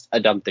trailer. That's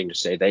a dumb thing to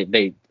say.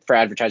 They for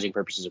advertising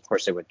purposes, of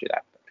course, they wouldn't do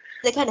that.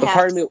 They kind of But have.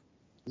 part of me,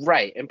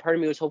 right, and part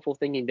of me was hopeful,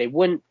 thinking they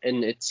wouldn't,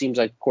 and it seems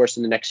like, of course,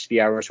 in the next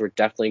few hours, we're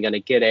definitely going to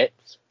get it.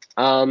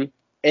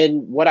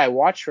 And what I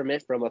watched from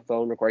it, from a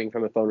phone recording,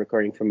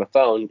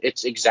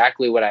 it's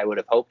exactly what I would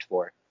have hoped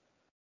for.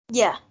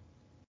 Yeah.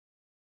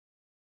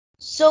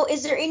 So,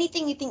 is there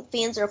anything you think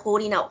fans are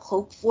holding out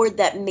hope for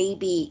that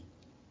maybe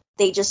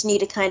they just need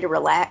to kind of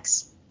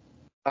relax?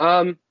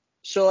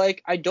 So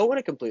like I don't want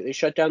to completely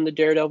shut down the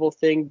Daredevil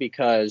thing,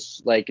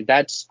 because like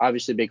that's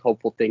obviously a big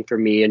hopeful thing for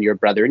me and your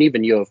brother and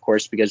even you, of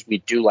course, because we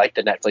do like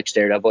the Netflix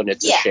Daredevil, and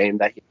it's a shame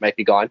that he might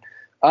be gone.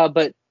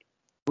 But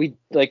we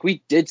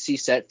did see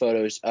set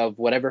photos of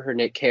whatever her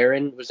name,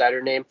 Karen, was that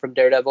her name from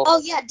Daredevil?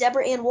 Oh yeah,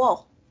 Deborah Ann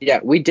Wall. Yeah,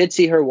 we did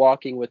see her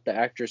walking with the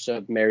actress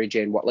of Mary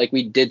Jane. Like,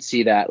 we did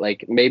see that.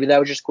 Like, maybe that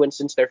was just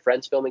coincidence, they're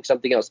friends filming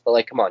something else. But,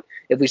 like, come on.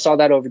 If we saw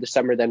that over the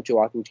summer, them two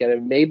walking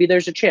together, maybe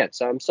there's a chance.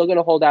 So I'm still going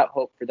to hold out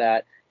hope for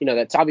that. You know,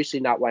 that's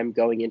obviously not why I'm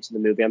going into the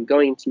movie. I'm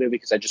going into the movie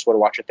because I just want to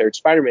watch a third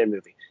Spider-Man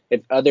movie.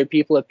 If other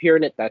people appear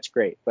in it, that's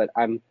great. But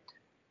like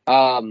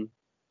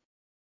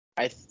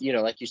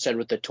you said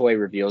with the toy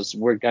reveals,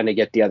 we're going to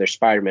get the other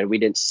Spider-Man. We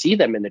didn't see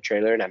them in the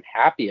trailer, and I'm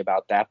happy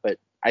about that. But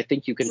I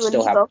think you can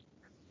still have...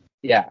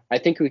 Yeah, I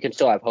think we can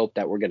still have hope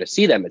that we're going to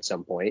see them at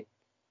some point.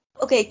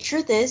 Okay,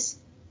 truth is,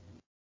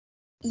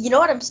 you know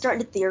what I'm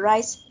starting to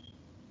theorize?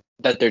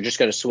 That they're just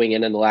going to swing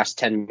in the last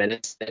 10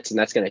 minutes, and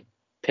that's going to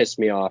piss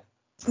me off.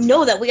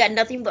 No, that we got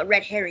nothing but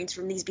red herrings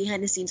from these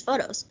behind-the-scenes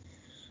photos.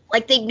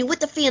 Like, they knew what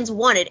the fans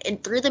wanted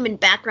and threw them in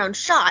background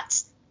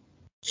shots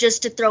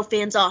just to throw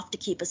fans off to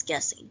keep us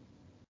guessing.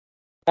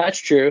 That's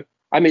true.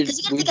 I mean, because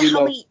you got to think of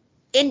how many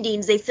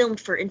endings they filmed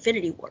for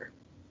Infinity War.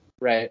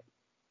 Right.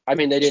 I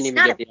mean, they didn't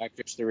even give the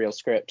actors the real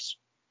scripts.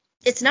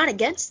 It's not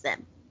against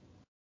them.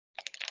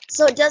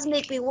 So it does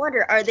make me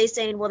wonder, are they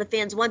saying, well, the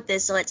fans want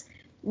this, so let's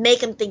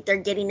make them think they're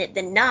getting it,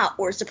 then not,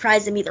 or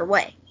surprise them either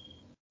way?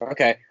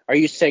 Okay. Are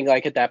you saying,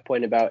 like, at that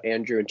point about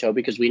Andrew and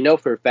Toby? Because we know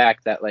for a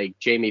fact that, like,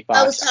 Jamie Foxx...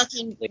 I was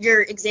talking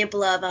your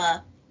example of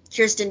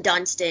Kirsten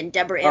Dunst and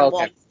Deborah Ann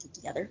Wall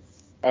together.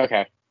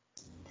 Okay.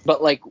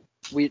 But, like,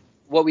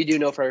 what we do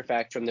know for a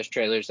fact from this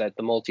trailer is that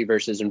the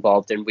multiverse is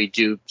involved, and we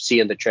do see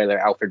in the trailer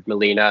Alfred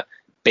Molina...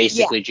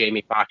 Basically,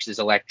 Jamie Foxx's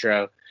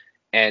Electro,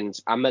 and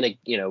I'm gonna,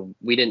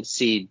 we didn't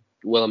see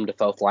Willem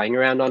Dafoe flying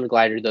around on a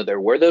glider, though there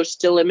were those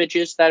still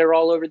images that are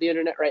all over the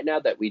internet right now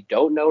that we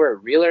don't know are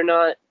real or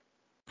not.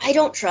 I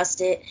don't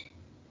trust it.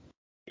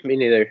 Me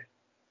neither.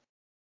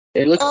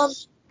 It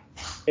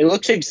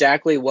looks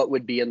exactly what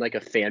would be in like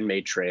a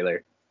fan-made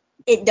trailer.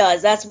 It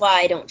does. That's why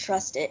I don't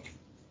trust it.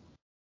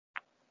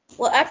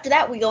 Well, after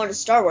that, we go into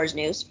Star Wars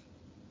news.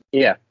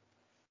 Yeah.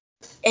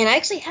 And I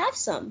actually have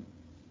some.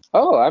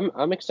 Oh,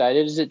 I'm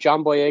excited. Is it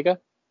John Boyega?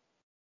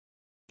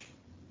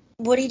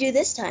 What do you do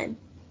this time?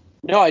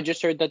 No, I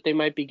just heard that they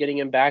might be getting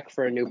him back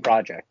for a new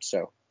project,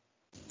 so.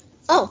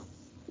 Oh,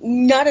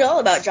 not at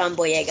all about John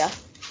Boyega.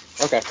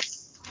 Okay.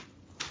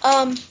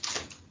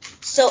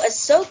 So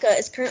Ahsoka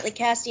is currently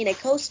casting a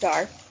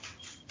co-star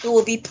who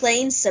will be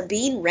playing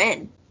Sabine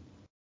Wren.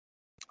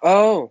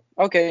 Oh,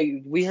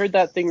 okay. We heard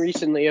that thing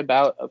recently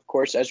about, of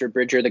course, Ezra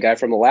Bridger, the guy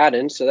from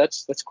Aladdin, so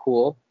that's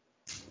cool.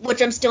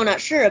 Which I'm still not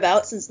sure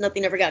about, since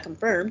nothing ever got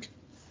confirmed.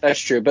 That's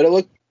true, but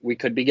we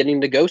could be getting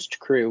the Ghost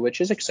crew,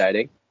 which is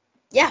exciting.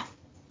 Yeah.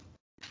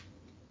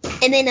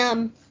 And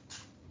then,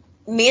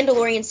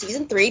 Mandalorian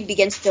Season 3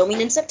 begins filming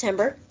in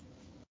September.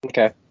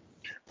 Okay.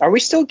 Are we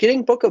still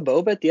getting Book of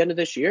Boba at the end of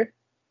this year?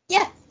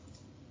 Yeah.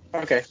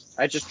 Okay.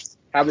 I just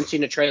haven't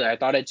seen a trailer. I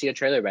thought I'd see a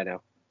trailer by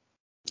now.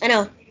 I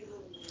know.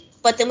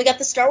 But then we got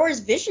the Star Wars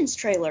Visions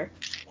trailer.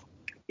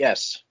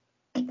 Yes.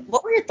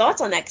 What were your thoughts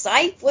on that? Because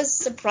I was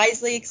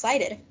surprisingly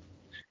excited.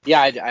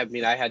 Yeah, I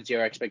mean, I had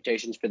zero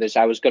expectations for this.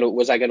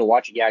 Was I gonna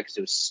watch it? Yeah, because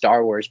it was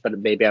Star Wars, but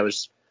maybe I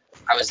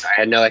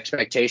had no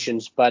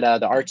expectations. But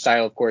the art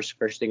style, of course,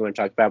 first thing I want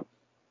to talk about,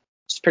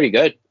 it's pretty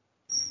good.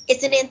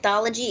 It's an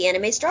anthology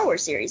anime Star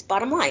Wars series,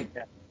 bottom line.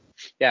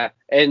 Yeah,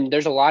 and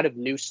there's a lot of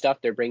new stuff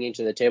they're bringing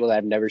to the table that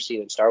I've never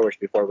seen in Star Wars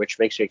before, which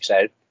makes me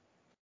excited.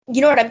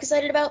 You know what I'm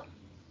excited about?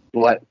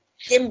 What?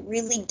 Them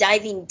really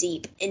diving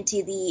deep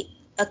into the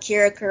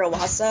Akira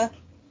Kurosawa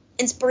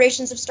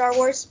inspirations of Star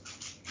Wars.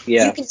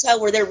 Yeah. You can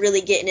tell where they're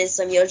really getting is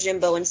some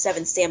Yojimbo and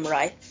Seven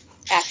Samurai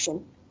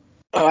action.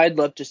 Oh, I'd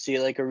love to see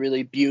like a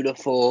really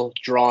beautiful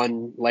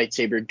drawn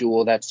lightsaber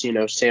duel that's,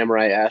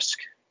 samurai-esque.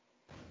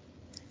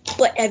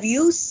 But have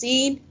you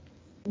seen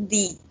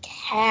the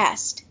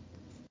cast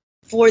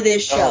for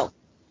this show?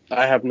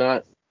 I have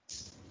not.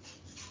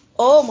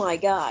 Oh my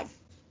god.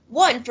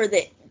 One, for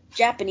the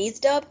Japanese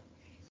dub,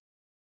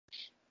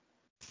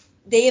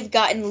 they have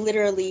gotten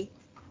literally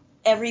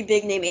every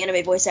big name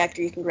anime voice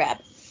actor you can grab.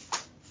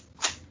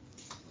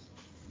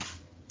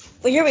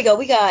 But here we go.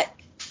 We got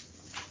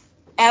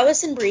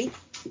Allison Brie.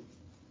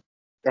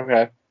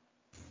 Okay.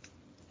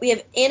 We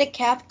have Anna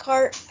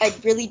Cathcart. I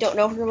really don't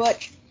know her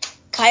much.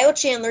 Kyle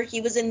Chandler.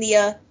 He was in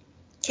the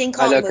King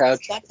Kong movie.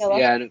 Godzilla.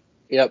 Yeah.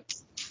 Yep.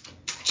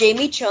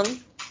 Jamie Chung.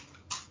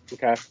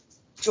 Okay.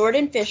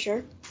 Jordan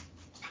Fisher.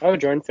 Oh,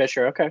 Jordan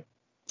Fisher. Okay.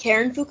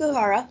 Karen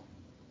Fukuhara.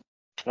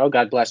 Oh,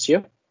 God bless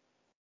you.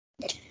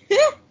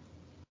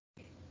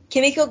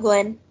 Kimiko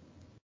Glenn.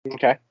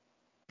 Okay.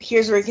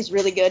 Here's where it gets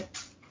really good.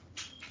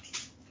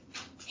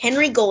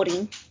 Henry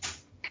Golding.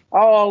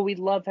 Oh, we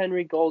love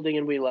Henry Golding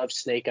and we love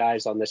Snake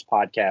Eyes on this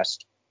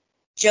podcast.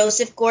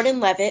 Joseph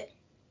Gordon-Levitt.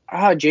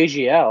 Ah,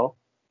 JGL.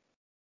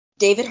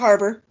 David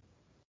Harbour.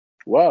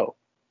 Whoa.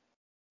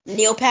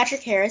 Neil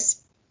Patrick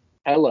Harris.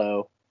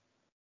 Hello.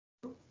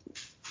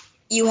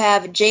 You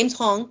have James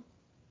Hong.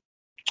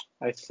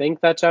 I think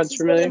that sounds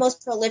familiar. He's one of the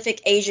most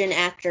prolific Asian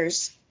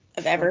actors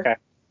of ever. Okay.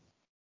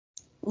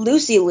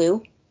 Lucy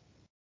Liu.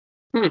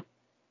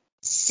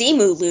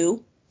 Simu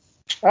Liu.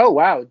 Oh,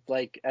 wow.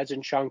 Like, as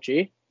in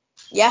Shang-Chi?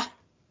 Yeah.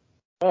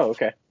 Oh,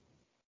 okay.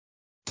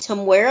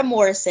 Tamwara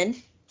Morrison.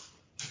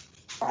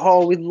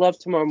 Oh, we love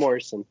Tamara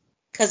Morrison.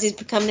 Because he's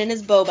becoming in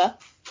his boba.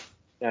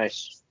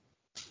 Nice.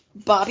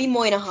 Bobby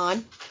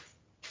Moynihan.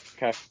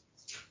 Okay.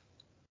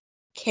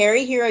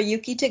 Kari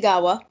Hiroyuki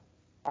Tagawa.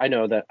 I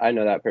know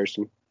that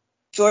person.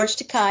 George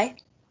Takei.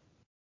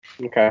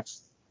 Okay.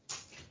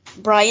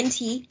 Brian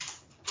T.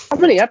 How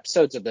many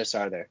episodes of this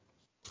are there?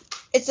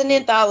 It's an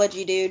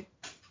anthology, dude.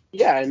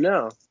 Yeah, I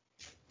know.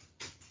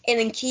 And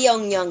then Ki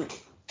Young Young.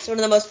 It's one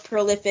of the most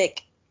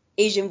prolific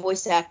Asian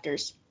voice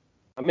actors.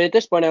 I mean, at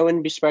this point, I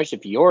wouldn't be surprised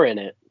if you're in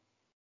it.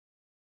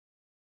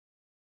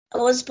 I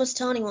wasn't supposed to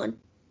tell anyone.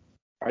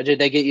 Or did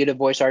they get you to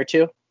voice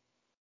R2?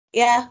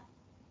 Yeah.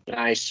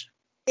 Nice.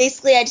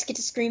 Basically, I just get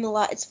to scream a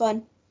lot. It's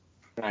fun.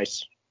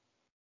 Nice.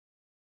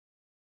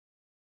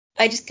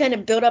 I just kind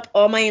of build up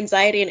all my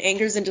anxiety and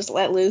angers and just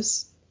let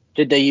loose.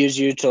 Did they use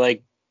you to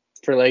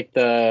for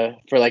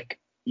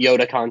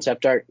Yoda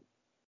concept art?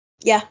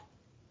 Yeah.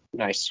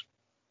 Nice.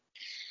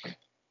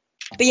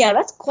 But yeah,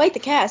 that's quite the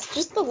cast.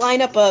 Just the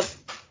lineup of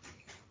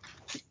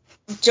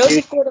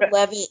Joseph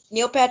Gordon-Levitt,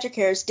 Neil Patrick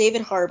Harris,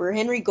 David Harbour,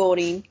 Henry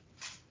Golding.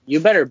 You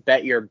better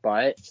bet your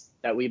butt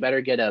that we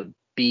better get a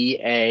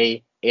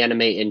BA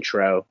anime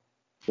intro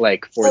for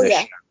this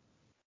show.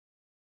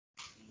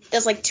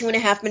 That's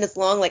 2.5 minutes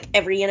long, like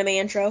every anime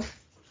intro.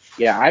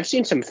 Yeah, I've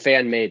seen some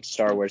fan-made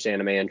Star Wars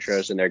anime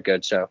intros, and they're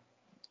good, so.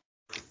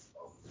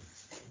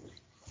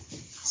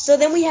 So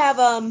then we have,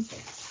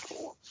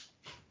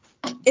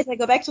 if I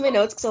go back to my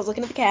notes, because I was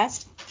looking at the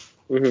cast.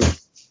 Mm-hmm.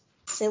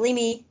 Silly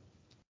me.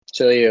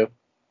 Silly you.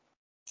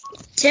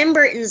 Tim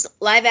Burton's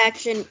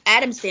live-action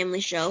Addams Family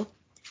show,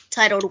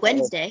 titled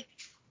Wednesday.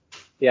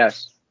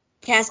 Yes.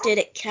 Casted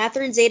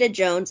Catherine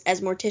Zeta-Jones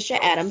as Morticia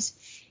Addams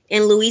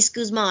and Luis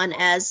Guzman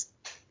as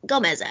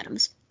Gomez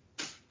Addams.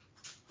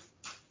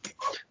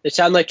 They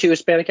sound like two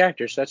Hispanic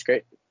actors. That's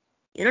great.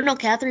 You don't know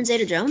Catherine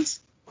Zeta-Jones?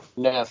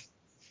 No.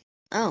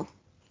 Oh.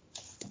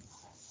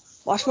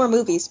 Watch more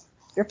movies.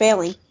 You're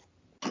failing.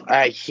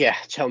 Yeah,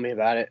 tell me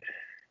about it.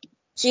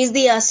 She's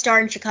the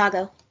star in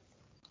Chicago.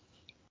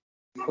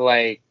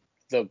 Like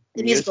the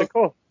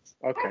musical?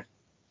 Okay.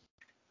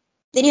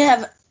 Then you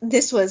have,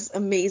 this was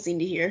amazing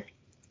to hear,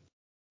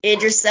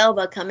 Idris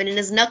Elba coming in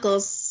as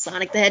Knuckles,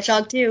 Sonic the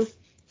Hedgehog 2,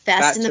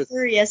 Fast and the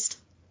Furious.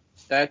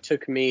 That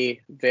took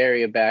me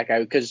very aback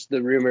because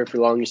the rumor for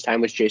the longest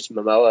time was Jason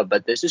Momoa,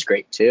 but this is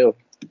great too.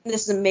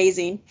 This is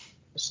amazing.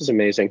 This is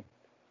amazing.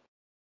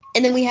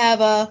 And then we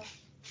have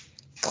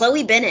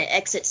Chloe Bennett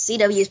exits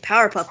CW's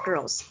Powerpuff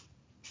Girls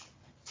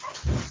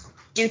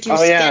due to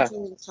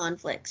scheduling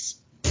conflicts.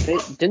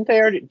 Didn't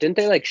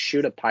they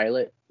shoot a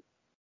pilot?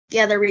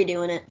 Yeah, they're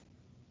redoing it.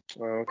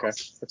 Oh, okay.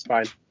 That's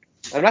fine.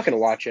 I'm not going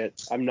to watch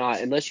it. I'm not.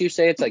 Unless you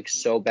say it's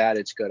so bad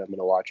it's good, I'm going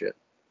to watch it.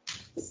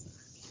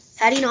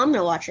 How do you know I'm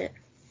going to watch it?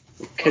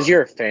 Because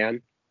you're a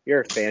fan.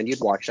 You're a fan.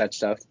 You'd watch that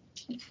stuff.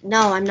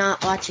 No, I'm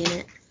not watching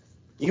it.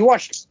 You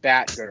watched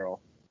Batgirl.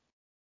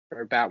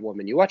 Or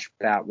Batwoman. You watched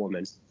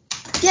Batwoman.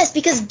 Yes,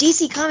 because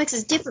DC Comics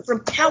is different from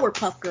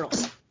Powerpuff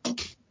Girls.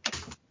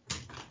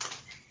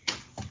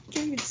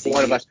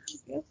 One of us.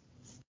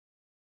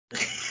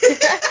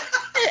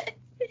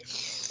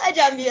 Hi,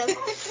 John Biel.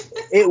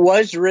 It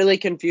was really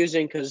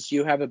confusing because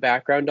you have a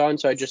background on,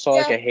 so I just saw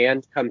a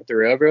hand come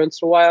through every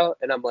once in a while,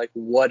 and I'm like,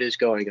 what is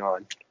going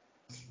on?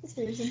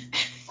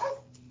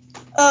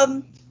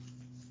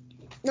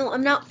 No,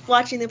 I'm not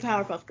watching the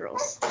Powerpuff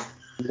Girls.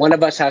 One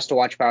of us has to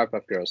watch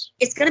Powerpuff Girls.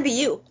 It's gonna be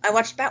you. I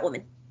watched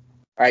Batwoman.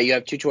 All right, you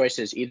have two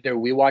choices. Either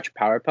we watch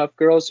Powerpuff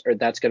Girls, or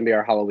that's going to be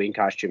our Halloween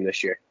costume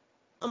this year.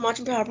 I'm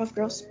watching Powerpuff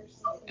Girls.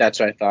 That's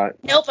what I thought.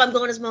 Nope, I'm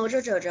going as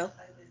Mojo Jojo.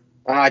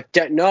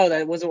 No,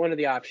 that wasn't one of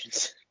the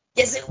options.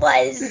 Yes, it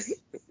was.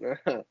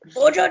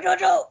 Mojo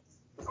Jojo.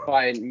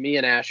 Fine, me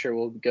and Asher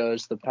will go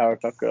as the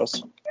Powerpuff Girls.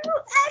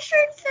 Asher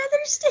and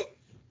Featherston.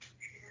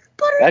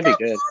 That'd be Buttercup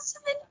good.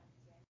 Blossom and...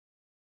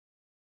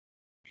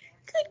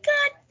 Good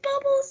God,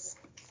 Bubbles.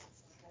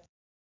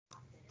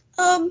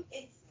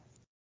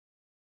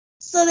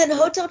 So then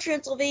Hotel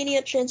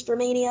Transylvania,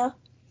 Transformania.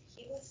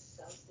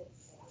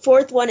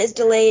 Fourth one is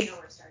delayed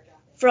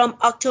from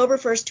October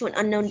 1st to an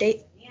unknown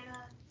date.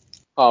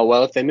 Oh,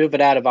 well, if they move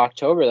it out of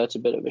October, that's a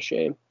bit of a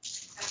shame.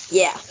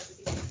 Yeah.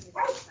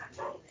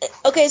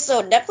 Okay,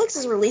 so Netflix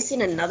is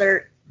releasing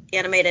another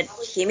animated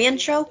He-Man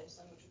show,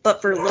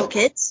 but for little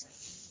kids.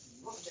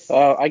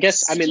 I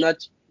guess, I mean,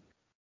 that's...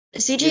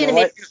 CG You know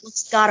animation what?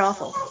 looks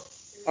god-awful.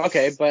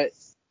 Okay, but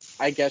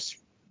I guess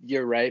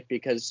you're right,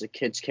 because the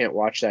kids can't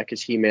watch that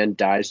because He-Man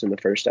dies in the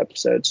first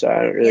episode, so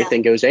I don't really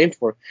think it was aimed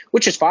for,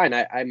 which is fine.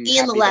 I'm And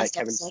happy the last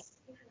episode.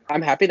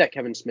 I'm happy that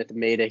Kevin Smith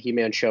made a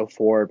He-Man show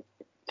for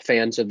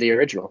fans of the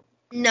original.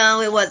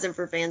 No, it wasn't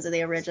for fans of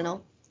the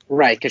original.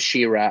 Right, because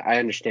She-Ra, I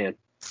understand.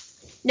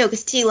 No,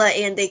 because Tila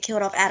and they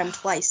killed off Adam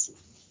twice.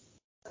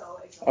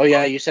 Oh,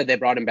 yeah, you said they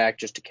brought him back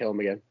just to kill him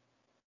again.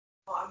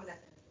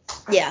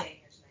 Yeah.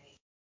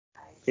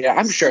 Yeah,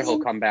 I'm sure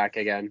he'll come back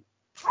again.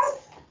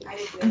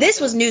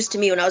 This was news to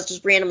me when I was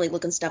just randomly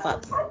looking stuff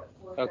up.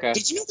 Okay.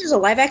 Did you know there's a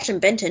live-action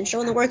Ben 10 show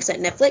in the works at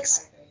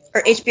Netflix?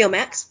 Or HBO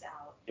Max?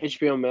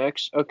 HBO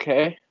Max,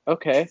 okay.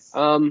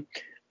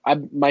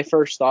 My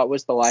first thought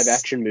was the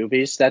live-action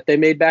movies that they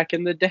made back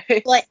in the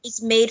day. But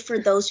it's made for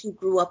those who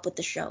grew up with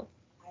the show.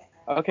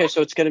 Okay,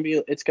 so it's gonna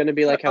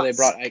be like how they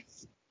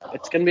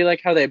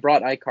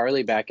brought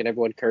iCarly back and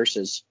everyone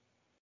curses.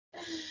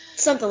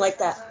 Something like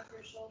that.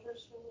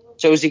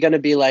 So is he gonna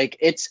be like,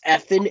 it's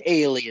effing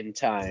alien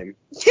time?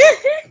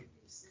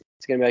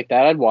 It's gonna be like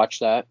that. I'd watch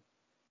that.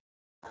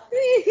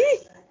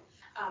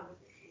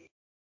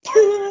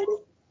 God.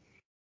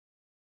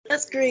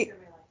 That's great.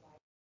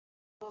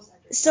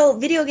 So,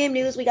 video game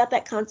news, we got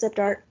that concept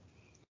art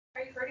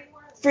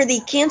for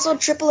the canceled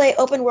AAA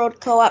open world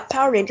co-op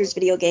Power Rangers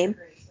video game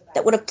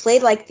that would have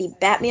played like the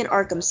Batman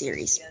Arkham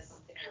series.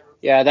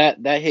 Yeah,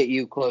 that hit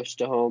you close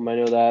to home. I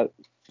know that.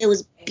 It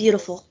was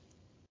beautiful.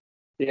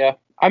 Yeah,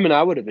 I mean,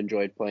 I would have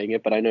enjoyed playing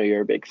it, but I know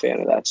you're a big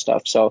fan of that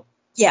stuff, so.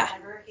 Yeah.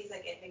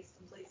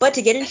 But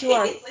to get into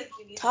our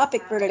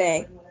topic for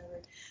today,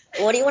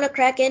 what do you want to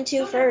crack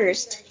into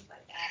first?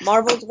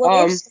 Marvel's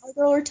What If,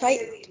 Stargirl, or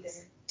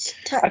Titans?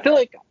 I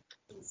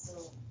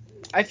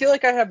feel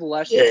like I have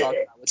less to talk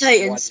about with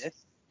Titans. What If,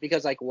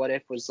 because like What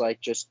If was like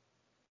just,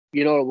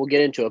 we'll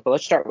get into it, but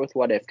let's start with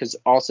What If, because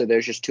also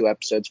there's just 2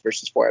 episodes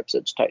versus 4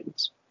 episodes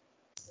Titans.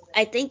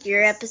 I think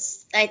your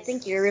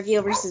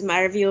review versus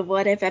my review of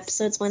What If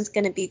episodes 1's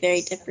going to be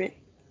very different.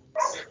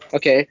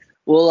 Okay,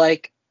 well,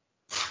 like,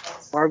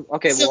 so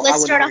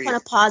let's start off on a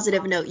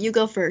positive note. You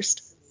go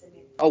first.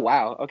 Oh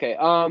wow. Okay.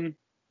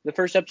 The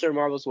first episode of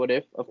Marvel's What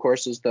If, of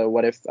course, is the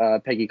What If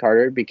Peggy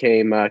Carter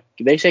became.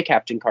 They say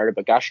Captain Carter,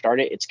 but gosh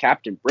darn it, it's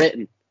Captain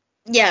Britain.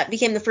 Yeah, it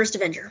became the first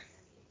Avenger.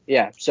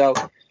 Yeah. So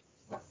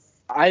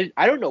I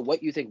don't know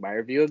what you think my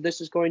review of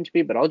this is going to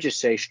be, but I'll just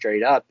say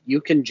straight up,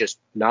 you can just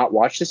not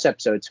watch this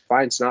episode. It's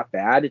fine. It's not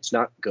bad. It's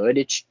not good.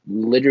 It's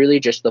literally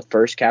just the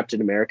first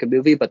Captain America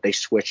movie, but they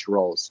switched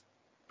roles.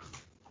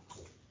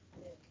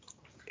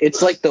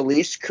 It's like the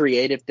least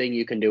creative thing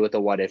you can do with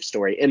a What If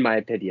story, in my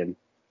opinion.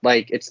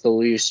 Like, it's the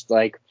least,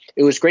 like,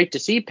 it was great to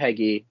see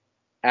Peggy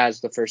as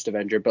the first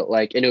Avenger, but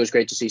like, and it was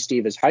great to see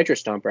Steve as Hydra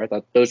Stomper. I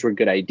thought those were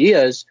good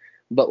ideas,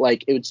 but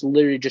like, it was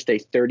literally just a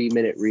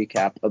 30-minute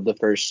recap of the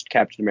first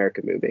Captain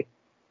America movie.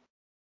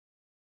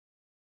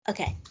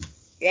 Okay.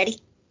 You ready?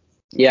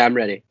 Yeah, I'm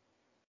ready.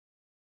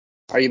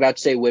 Are you about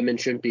to say women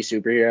shouldn't be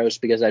superheroes?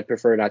 Because I'd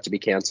prefer not to be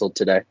canceled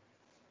today.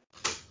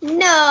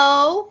 No.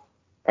 All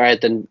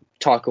right, then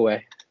talk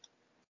away.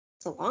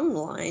 It's along the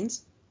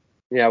lines.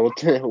 Yeah, well,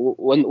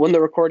 when the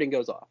recording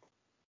goes off.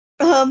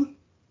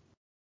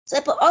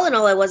 So all in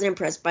all, I wasn't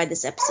impressed by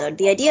this episode.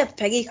 The idea of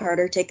Peggy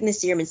Carter taking the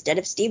serum instead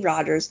of Steve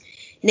Rogers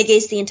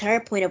negates the entire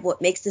point of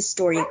what makes this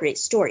story a great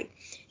story.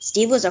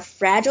 Steve was a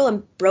fragile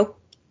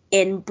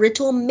and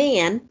brittle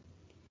man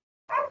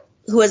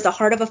who has the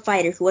heart of a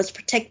fighter, who wants to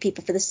protect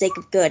people for the sake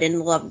of good and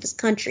the love of his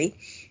country,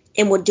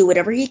 and will do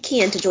whatever he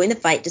can to join the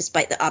fight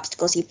despite the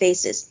obstacles he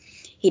faces.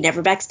 He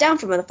never backs down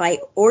from the fight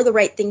or the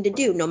right thing to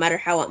do, no matter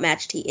how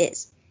outmatched he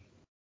is.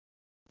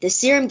 The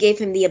serum gave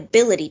him the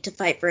ability to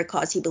fight for a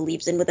cause he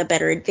believes in with a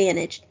better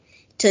advantage,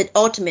 to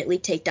ultimately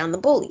take down the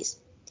bullies.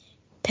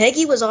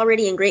 Peggy was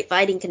already in great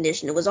fighting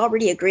condition and was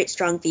already a great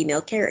strong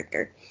female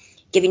character.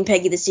 Giving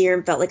Peggy the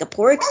serum felt like a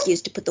poor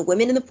excuse to put the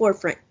women in the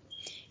forefront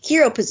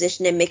hero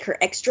position and make her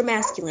extra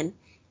masculine,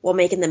 while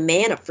making the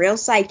man a frail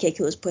sidekick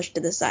who was pushed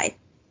to the side.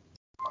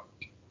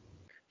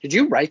 Did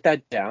you write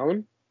that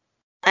down?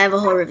 I have a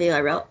whole review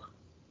I wrote.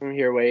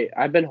 Here, wait.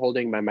 I've been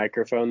holding my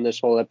microphone this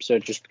whole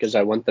episode just because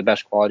I want the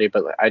best quality,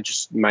 but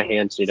my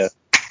hands need to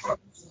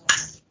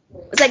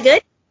Was that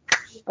good?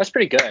 That's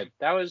pretty good.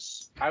 That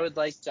was. I would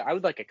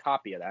like a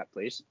copy of that,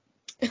 please.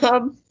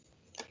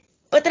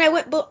 But then I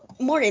went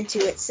more into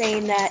it,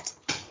 saying that.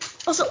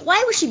 Also,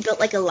 why was she built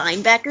like a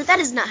linebacker? That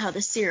is not how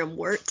the serum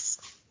works.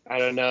 I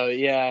don't know.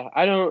 Yeah,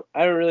 I don't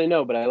really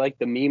know, but I like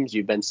the memes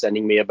you've been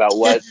sending me about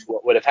what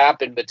would have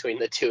happened between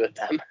the two of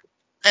them.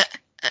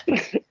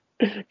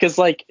 Because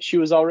like she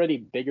was already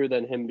bigger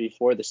than him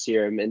before the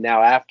serum, and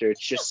now after,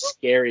 it's just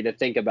scary to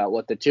think about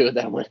what the two of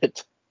them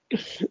would.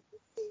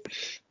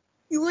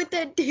 You want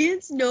that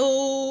dance?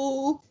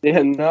 No.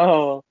 Yeah,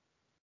 no.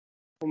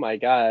 Oh my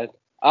god.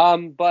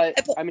 But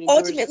I mean,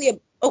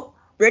 ultimately,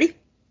 ready?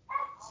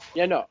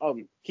 Yeah, no.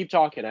 Keep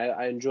talking.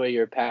 I enjoy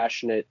your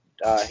passionate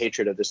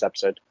hatred of this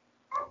episode.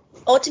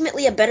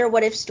 Ultimately, a better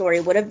what if story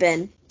would have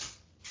been,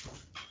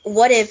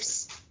 what if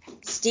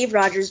Steve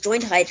Rogers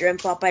joined Hydra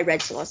and fought by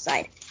Red Skull's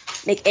side?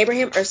 Make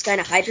Abraham Erskine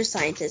a Hydra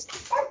scientist,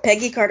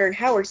 Peggy Carter and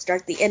Howard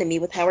Stark the enemy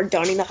with Howard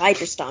donning the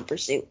Hydra Stomper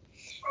suit.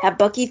 Have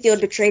Bucky feel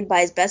betrayed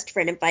by his best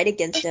friend and fight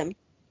against him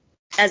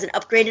as an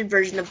upgraded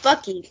version of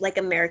Bucky, like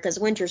America's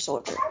Winter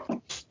Soldier.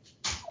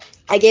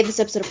 I gave this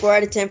episode a 4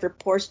 out of 10 for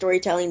poor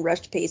storytelling,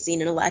 rushed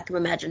pacing, and a lack of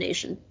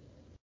imagination.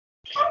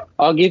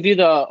 I'll give you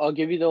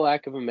the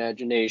lack of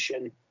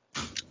imagination.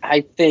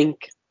 I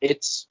think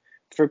it's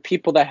for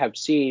people that have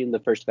seen the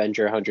first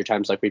Avenger 100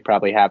 times, like we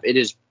probably have. It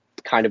is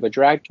kind of a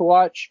drag to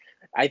watch.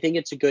 I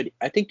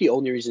think the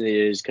only reason it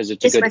is because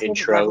it's a good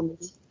intro.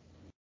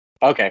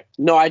 Okay.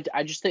 No, I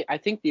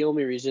think the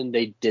only reason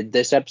they did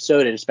this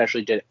episode, and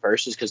especially did it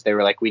first, is because they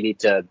were like, we need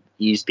to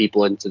ease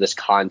people into this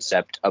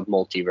concept of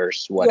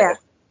multiverse. What if?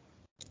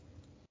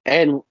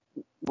 And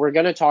we're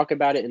going to talk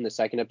about it in the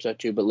second episode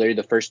too, but literally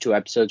the first 2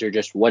 episodes are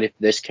just, what if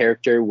this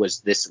character was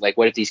this, like,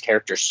 what if these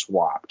characters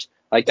swapped?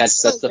 Like,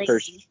 that's the lazy.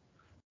 First.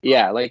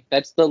 Yeah, like,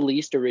 that's the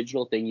least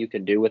original thing you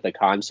can do with a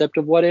concept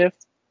of what if.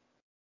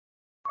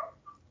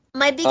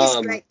 My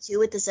biggest gripe too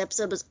with this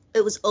episode was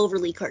it was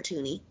overly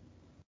cartoony.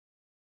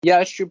 Yeah,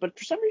 that's true, but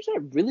for some reason I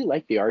really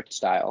like the art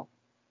style.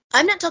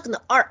 I'm not talking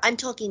the art, I'm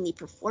talking the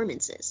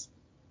performances.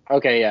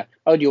 Okay, yeah.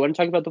 Oh, do you want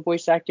to talk about the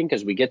voice acting?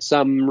 Because we get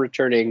some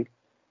returning.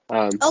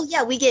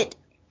 We get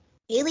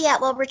Haley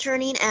Atwell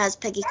returning as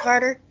Peggy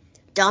Carter,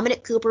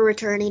 Dominic Cooper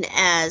returning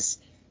as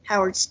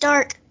Howard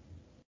Stark,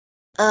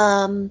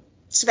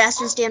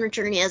 Sebastian Stan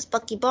returning as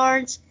Bucky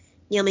Barnes,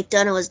 Neil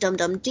McDonough as Dum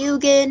Dum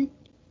Dugan,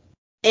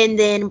 and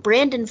then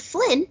Brandon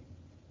Flynn.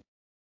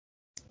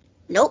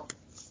 Nope,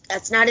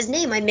 that's not his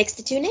name. I mixed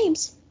the 2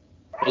 names.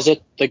 Is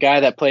it the guy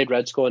that played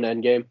Red Skull in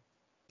Endgame?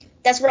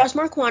 That's Ross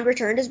Marquand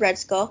returned as Red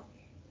Skull,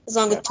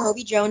 along with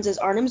Toby Jones as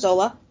Arnim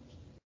Zola.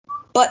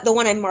 But the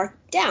one I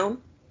marked down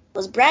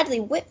was Bradley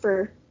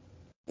Whitford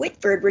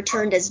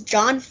returned as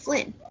John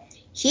Flynn.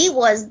 He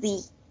was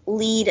the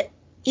lead.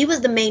 He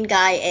was the main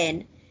guy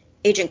in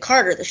Agent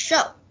Carter, the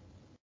show.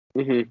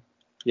 Mm-hmm.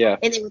 Yeah.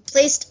 And they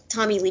replaced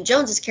Tommy Lee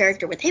Jones's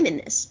character with him in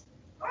this.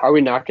 Are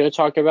we not going to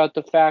talk about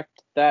the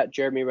fact that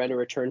Jeremy Renner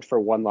returned for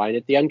 1 line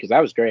at the end? Because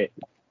that was great.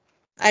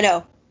 I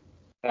know.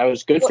 That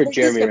was good for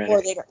Jeremy Renner.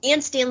 Later.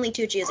 And Stanley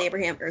Tucci as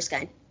Abraham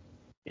Erskine.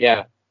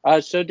 Yeah.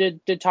 So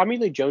did Tommy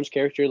Lee Jones'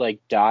 character like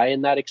die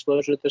in that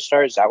explosion at the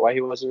start? Is that why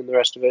he wasn't in the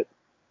rest of it?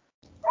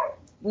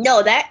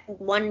 No, that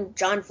one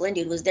John Flynn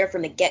dude was there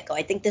from the get-go.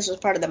 I think this was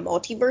part of the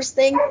multiverse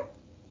thing.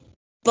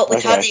 But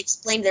with how they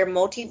explained their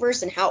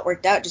multiverse and how it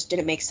worked out, it just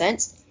didn't make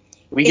sense.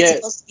 It's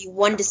supposed to be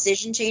one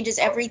decision changes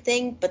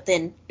everything, but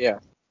then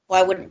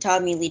why wouldn't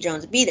Tommy Lee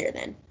Jones be there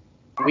then?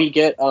 We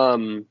get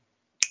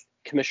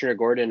Commissioner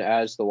Gordon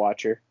as the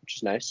Watcher, which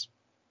is nice.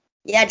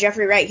 Yeah,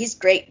 Jeffrey Wright. He's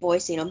great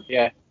voicing him.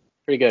 Yeah,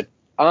 pretty good.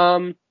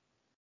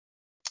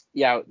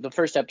 Yeah, the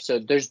first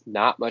episode, there's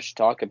not much to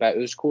talk about. It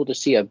was cool to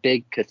see a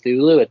big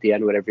Cthulhu at the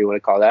end, whatever you want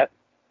to call that.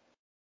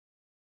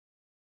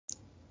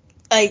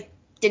 I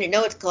didn't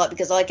know what to call it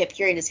because all I kept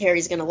hearing is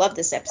Harry's going to love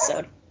this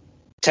episode.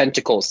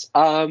 Tentacles.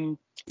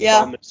 Yeah.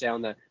 I'm going to say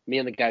on that. Me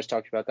and the guys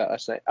talked about that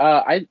last night.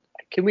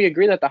 Can we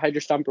agree that the Hydra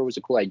Stomper was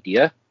a cool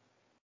idea?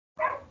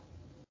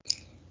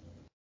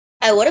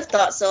 I would have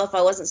thought so if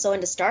I wasn't so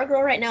into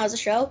Stargirl right now as a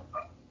show.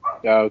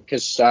 Oh,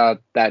 because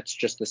that's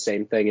just the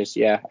same thing as,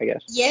 I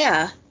guess.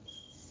 Yeah.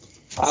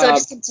 So it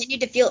just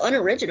continued to feel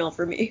unoriginal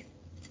for me.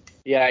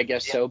 Yeah, I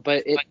guess so.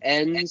 But it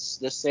ends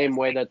the same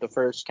way that the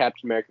first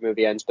Captain America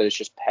movie ends, but it's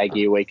just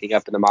Peggy waking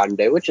up in the modern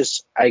day, which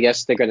is, I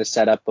guess, they're going to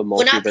set up a multiverse.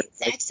 Well, not the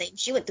exact same.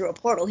 She went through a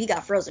portal. He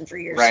got frozen for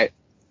years. Right.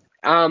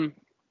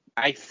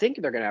 I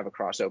think they're going to have a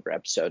crossover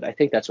episode. I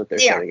think that's what they're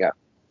setting up.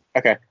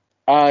 Okay.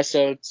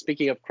 So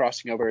speaking of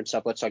crossing over and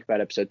stuff, let's talk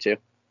about episode 2.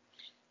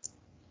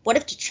 What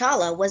if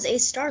T'Challa was a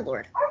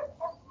Star-Lord?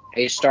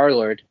 A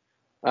Star-Lord.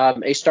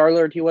 A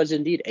Star-Lord, he was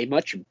indeed a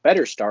much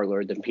better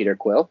Star-Lord than Peter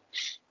Quill.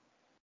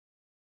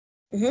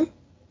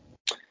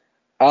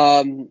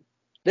 Mm-hmm.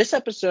 This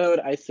episode,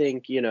 I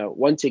think,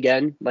 once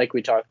again, like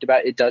we talked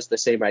about, it does the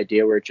same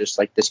idea where it's just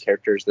like this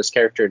character is this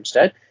character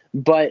instead.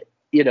 But,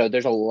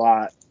 there's a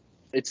lot.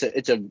 It's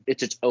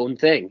its own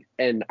thing.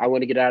 And I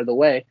want to get out of the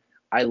way.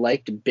 I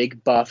liked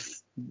Big Buff,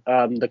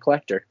 the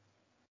Collector.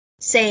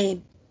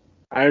 Same.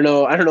 I don't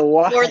know. I don't know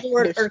why.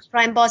 Warlord or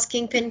Crime Boss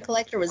Kingpin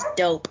Collector was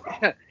dope.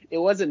 It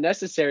wasn't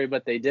necessary,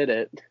 but they did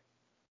it.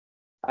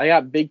 I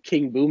got Big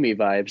King Boomy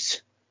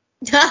vibes.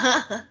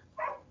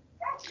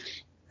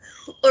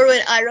 Or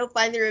when Iroh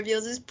finally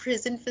reveals his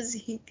prison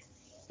physique.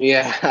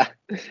 Yeah,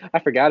 I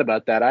forgot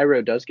about that.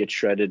 Iroh does get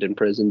shredded in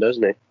prison,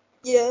 doesn't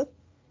he? Yeah.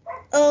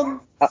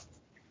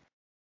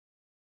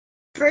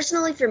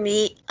 Personally for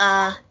me,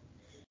 I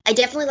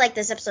definitely like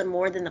this episode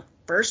more than the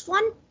first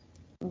one,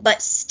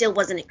 but still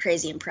wasn't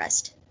crazy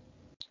impressed.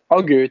 I'll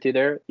agree with you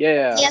there.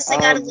 Yeah. Yes, I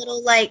got a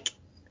little,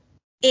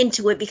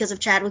 into it because of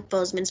Chadwick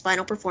Boseman's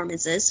final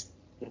performances.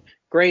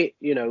 Great,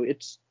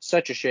 it's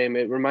such a shame.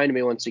 It reminded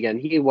me once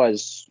again,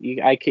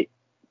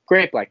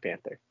 great Black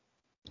Panther.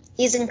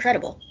 He's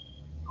incredible.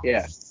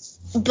 Yeah.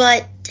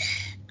 But,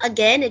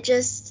 again, it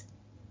just...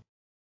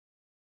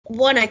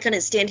 One, I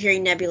couldn't stand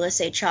hearing Nebula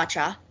say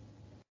cha-cha.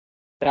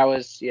 That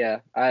was,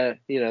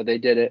 they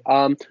did it.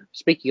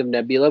 Speaking of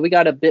Nebula, we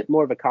got a bit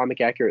more of a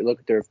comic accurate look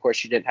at her. Of course,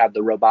 she didn't have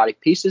the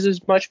robotic pieces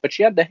as much, but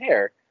she had the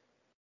hair.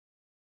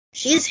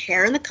 She has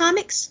hair in the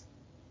comics?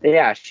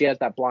 Yeah, she has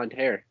that blonde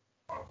hair.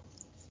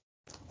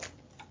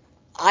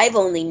 I've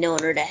only known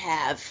her to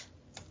have.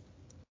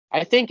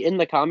 I think in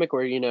the comic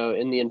where,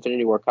 in the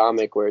Infinity War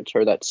comic where it's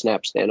her that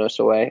snaps Thanos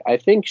away, I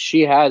think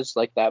she has,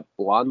 that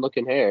blonde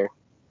looking hair.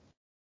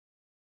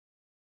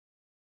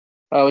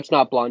 Oh, it's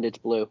not blonde, it's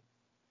blue.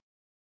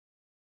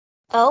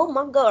 Oh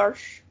my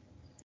gosh.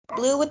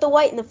 Blue with the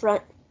white in the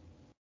front.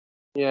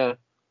 Yeah.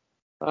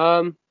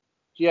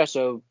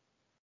 So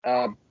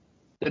the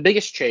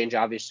biggest change,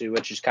 obviously,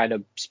 which has kind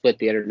of split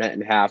the internet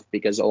in half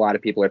because a lot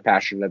of people are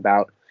passionate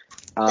about.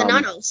 The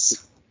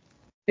nanos.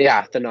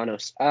 Yeah, the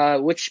nanos.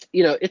 Which,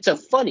 it's a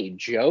funny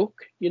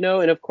joke, and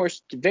of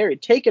course,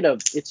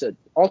 it's an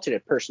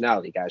alternate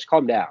personality, guys.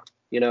 Calm down.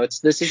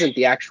 This isn't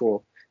the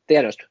actual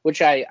Thanos,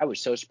 which I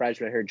was so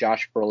surprised when I heard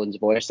Josh Brolin's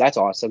voice. That's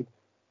awesome.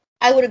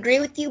 I would agree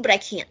with you, but I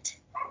can't.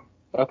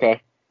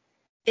 Okay.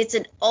 It's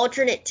an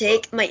alternate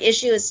take. My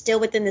issue is still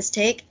within this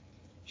take.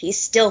 He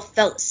still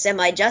felt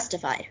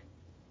semi-justified.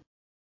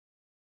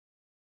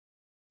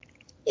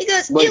 He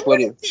goes, it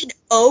would have been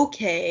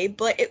okay,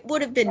 but it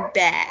would have been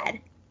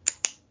bad.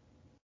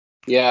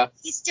 Yeah.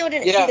 He still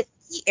didn't see the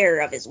key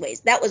error of his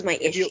ways. That was my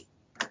issue.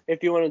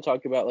 If you want to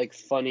talk about,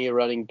 funny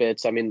running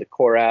bits, I mean, the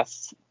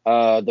Korath,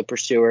 the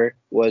Pursuer,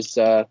 was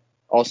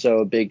also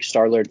a big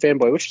Star-Lord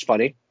fanboy, which is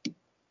funny.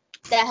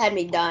 That had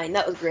me dying.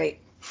 That was great.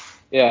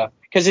 Yeah,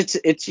 because it's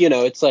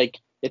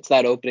it's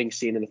that opening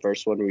scene in the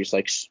first one where he's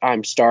like,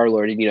 I'm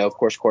Star-Lord, and of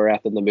course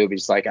Korath in the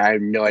movie's like, I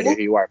have no idea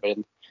who you are, but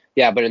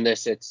in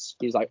this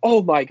he's like,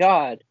 oh my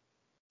god.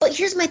 But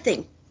here's my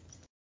thing.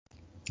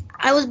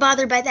 I was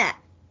bothered by that.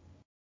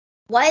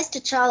 Why is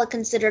T'Challa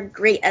considered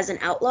great as an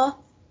outlaw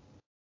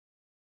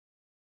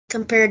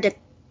compared to,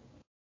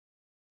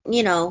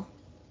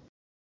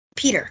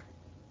 Peter?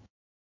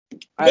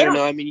 I don't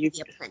know. I mean,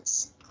 be a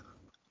prince.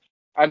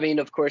 I mean,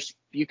 of course,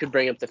 you could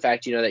bring up the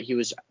fact, that he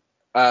was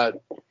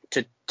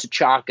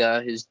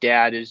T'Chaka, his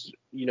dad is,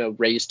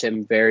 raised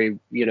him very,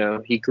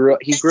 he grew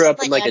up in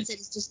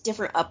it's just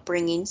different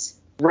upbringings.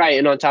 Right,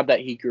 and on top of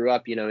that, he grew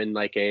up, in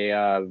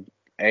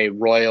a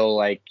royal,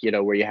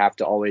 where you have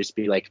to always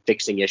be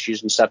fixing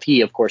issues and stuff.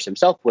 He, of course,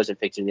 himself wasn't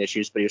fixing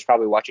issues, but he was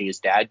probably watching his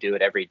dad do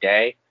it every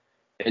day,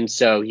 and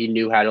so he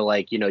knew how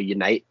to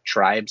unite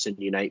tribes and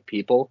unite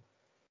people.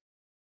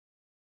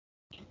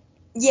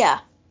 Yeah.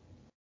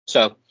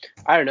 So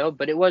I don't know,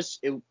 but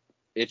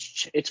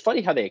it's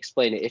funny how they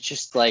explain it. It's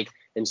just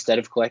instead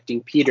of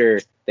collecting Peter,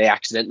 they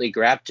accidentally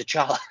grabbed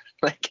T'Challa.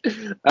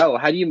 Oh,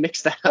 how do you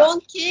mix that up? Wrong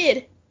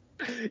kid.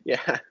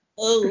 Yeah.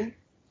 Oh.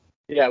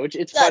 Yeah, which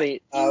it's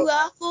funny. 2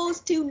 eye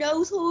holes, 2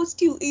 nose holes,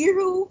 2 ear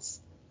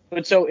holes.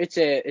 But so it's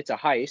a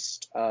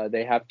heist.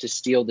 They have to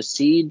steal the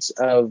seeds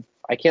of,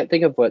 I can't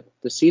think of what,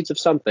 the seeds of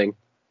something.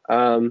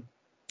 The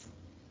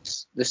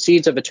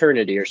seeds of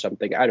eternity or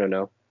something. I don't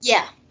know.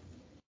 Yeah.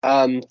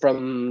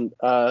 From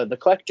the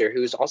Collector,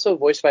 who's also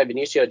voiced by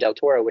Benicio del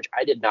Toro, which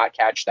I did not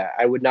catch that.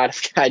 I would not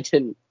have. I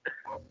didn't.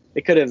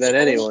 It could have been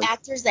anyone. The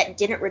actors that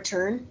didn't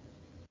return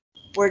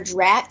were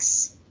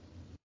Drax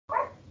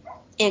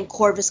and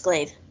Corvus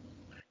Glaive.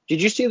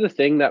 Did you see the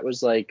thing that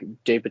was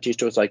Dave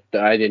Bautista was I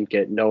didn't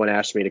get. No one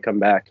asked me to come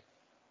back.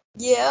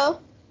 Yeah.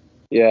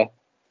 Yeah.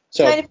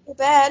 So kind of feel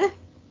bad.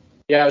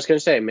 Yeah, I was gonna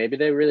say maybe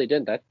they really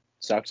didn't. That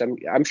sucks.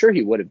 I'm sure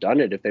he would have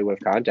done it if they would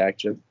have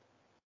contacted him.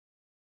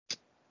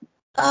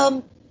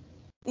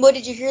 What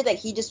did you hear that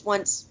he just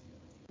wants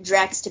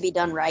Drax to be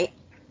done right?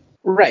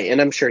 Right, and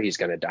I'm sure he's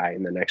going to die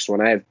in the next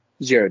one. I have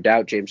zero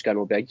doubt James Gunn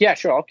will be like, yeah,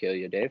 sure, I'll kill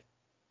you, Dave.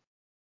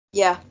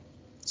 Yeah.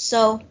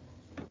 So.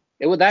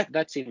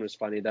 That scene was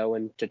funny, though,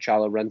 when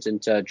T'Challa runs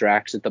into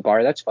Drax at the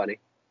bar. That's funny.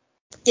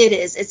 It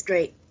is. It's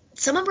great.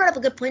 Someone brought up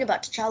a good point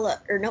about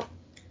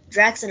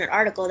Drax in an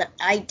article that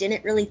I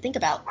didn't really think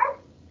about.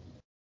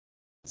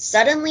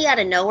 Suddenly, out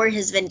of nowhere,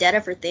 his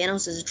vendetta for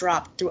Thanos is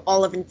dropped through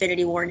all of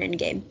Infinity War and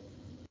Endgame.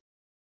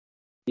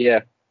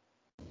 Yeah.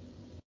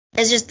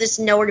 It's just this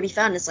nowhere to be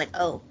found. It's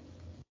oh.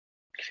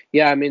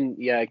 Yeah, I mean,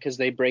 yeah, because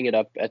they bring it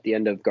up at the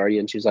end of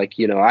Guardians. He's like,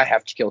 I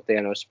have to kill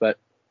Thanos, but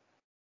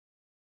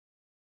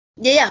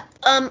Yeah.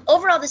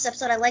 Overall, this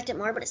episode I liked it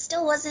more, but it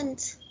still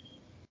wasn't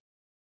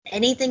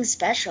anything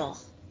special.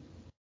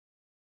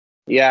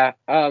 yeah,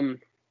 I'd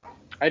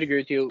agree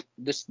with you.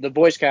 The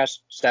voice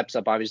cast steps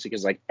up obviously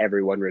because like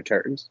everyone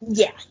returns.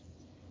 Yeah.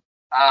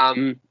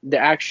 The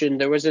action,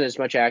 there wasn't as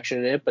much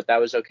action in it, but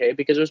that was okay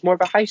because it was more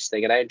of a heist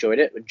thing, and I enjoyed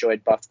it.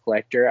 Enjoyed Buff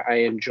Collector.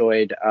 I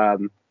enjoyed.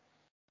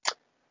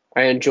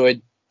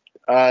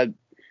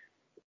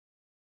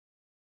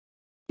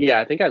 Yeah,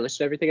 I think I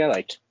listed everything I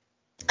liked.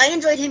 I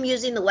enjoyed him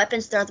using the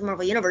weapons throughout the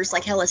Marvel Universe,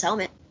 like Hela's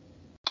helmet.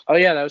 Oh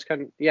yeah, that was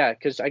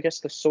because I guess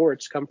the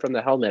swords come from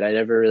the helmet. I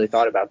never really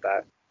thought about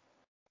that.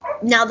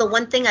 Now, the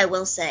one thing I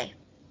will say,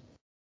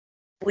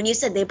 when you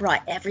said they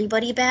brought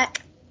everybody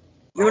back,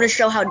 you want to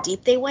show how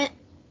deep they went?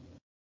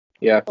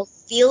 Yeah.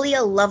 Ophelia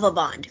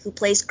Lovabond, who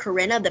plays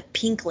Corinna, the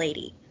Pink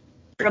Lady,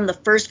 from the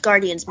first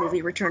Guardians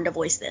movie, returned to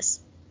voice this.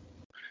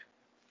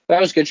 That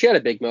was good. She had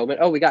a big moment.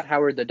 Oh, we got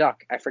Howard the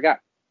Duck. I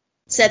forgot.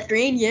 Seth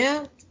Green,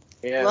 yeah.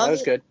 Yeah, Love that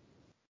was it. good.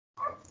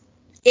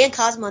 And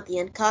Cosmo at the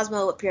end.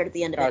 Cosmo appeared at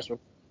the end of it.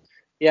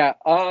 Yeah,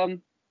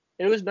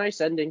 it was a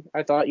nice ending.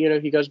 I thought,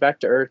 he goes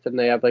back to Earth and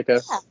they have like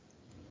a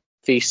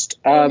feast.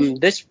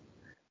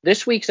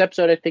 This week's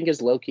episode, I think,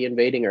 is Loki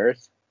invading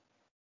Earth.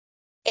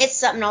 It's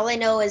something. All I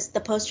know is the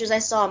posters I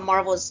saw on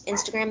Marvel's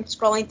Instagram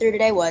scrolling through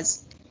today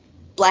was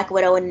Black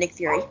Widow and Nick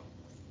Fury.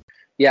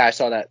 Yeah, I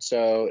saw that.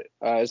 So,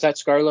 is that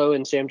Scarlo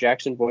and Sam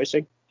Jackson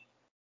voicing?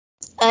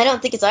 I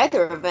don't think it's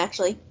either of them,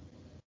 actually.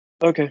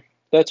 Okay,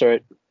 that's all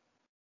right.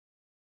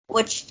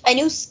 Which, I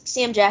knew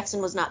Sam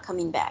Jackson was not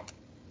coming back.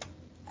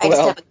 I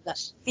just have a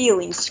gut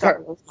feeling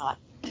Scarlet's not.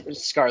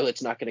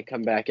 Scarlet's not going to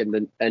come back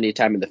any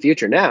time in the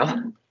future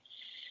now.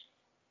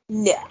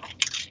 Yeah.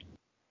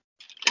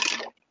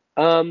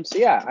 So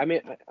yeah, I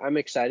mean, I'm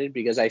excited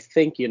because I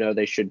think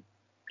they should.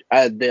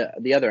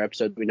 The other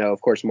episode we know,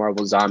 of course,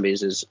 Marvel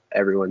Zombies is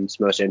everyone's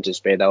most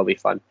anticipated. That'll be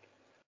fun.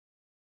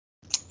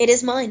 It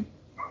is mine.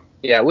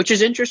 Yeah, which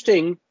is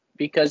interesting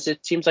because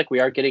it seems like we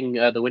are getting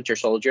the Winter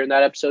Soldier in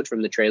that episode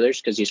from the trailers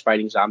because he's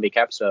fighting Zombie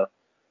Cap. So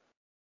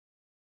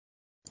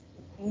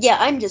yeah,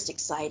 I'm just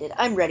excited.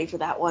 I'm ready for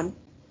that one.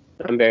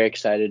 I'm very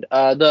excited.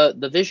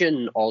 The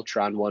Vision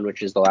Ultron one,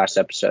 which is the last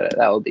episode,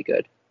 that will be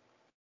good.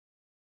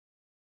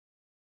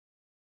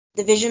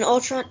 The Vision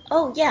Ultron?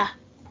 Oh, yeah.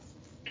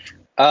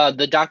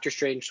 The Doctor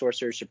Strange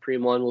Sorcerer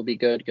Supreme one will be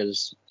good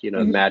because,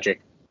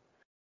 magic.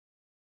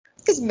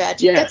 Because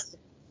magic. Yeah.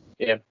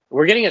 Yeah.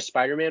 We're getting a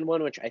Spider-Man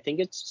one, which I think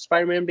it's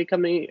Spider-Man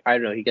becoming, I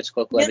don't know, he gets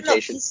cloak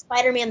levitation. No, he's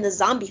Spider-Man the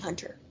Zombie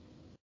Hunter.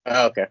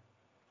 Oh, okay.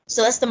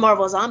 So that's the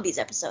Marvel Zombies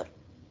episode.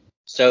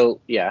 So,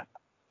 yeah.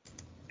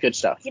 Good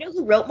stuff. You know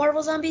who wrote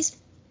Marvel Zombies?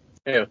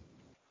 Who?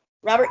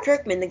 Robert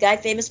Kirkman, the guy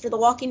famous for The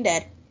Walking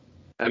Dead.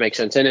 That makes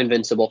sense. And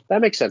Invincible.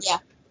 That makes sense. Yeah.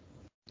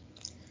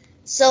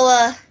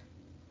 So,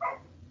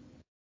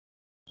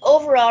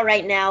 overall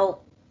right now,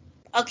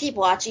 I'll keep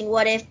watching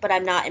What If, but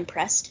I'm not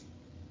impressed.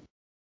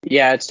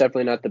 Yeah, it's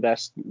definitely not the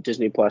best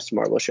Disney Plus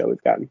Marvel show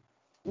we've gotten.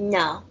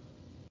 No.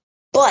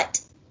 But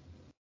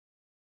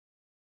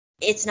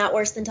it's not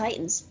worse than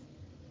Titans.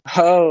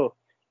 Oh,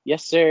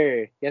 yes,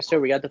 sir. Yes, sir.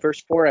 We got the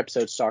first 4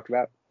 episodes talked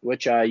about,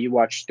 which you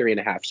watched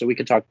 3.5, so we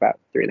could talk about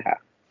 3.5.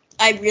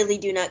 I really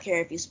do not care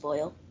if you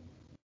spoil.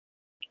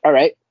 All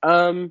right.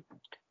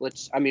 We'll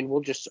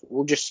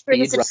just For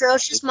this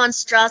atrocious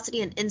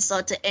monstrosity and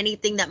insult to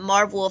anything that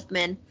Marv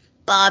Wolfman,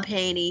 Bob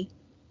Haney,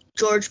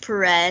 George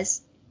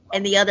Perez,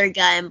 and the other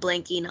guy I'm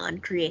blanking on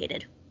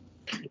created.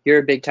 You're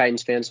a big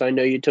Titans fan, so I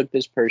know you took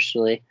this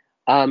personally.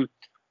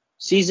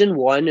 Season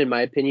 1, in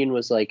my opinion,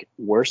 was like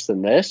worse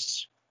than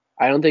this.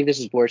 I don't think this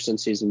is worse than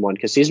season 1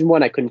 because season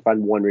 1 I couldn't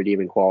find one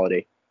redeeming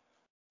quality.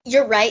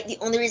 You're right. The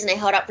only reason I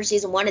held out for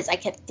season 1 is I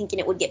kept thinking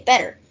it would get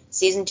better.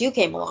 Season 2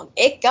 came along.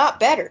 It got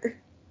better.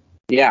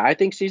 Yeah, I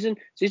think season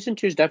 2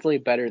 is definitely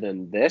better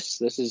than this.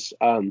 This is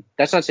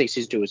that's not saying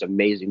season 2 was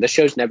amazing. The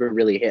show's never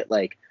really hit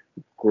like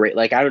great.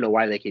 Like I don't know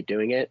why they keep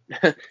doing it,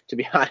 to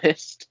be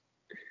honest.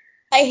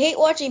 I hate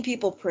watching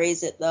people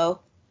praise it though.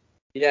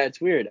 Yeah,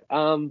 it's weird.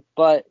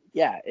 But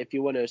yeah, if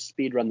you want to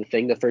speed run the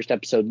thing, the first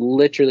episode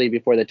literally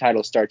before the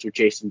title starts with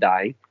Jason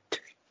dying.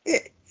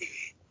 Like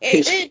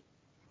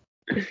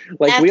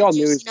after we all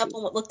knew up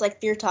on what looked like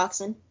fear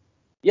toxin.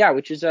 Yeah,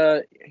 which is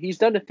he's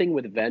done a thing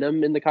with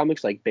Venom in the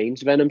comics, like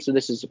Bane's Venom, so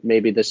this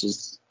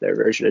is their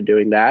version of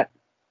doing that.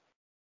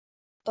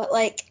 But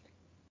like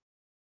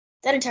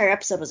that entire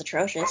episode was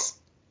atrocious.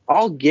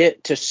 I'll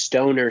get to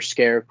Stoner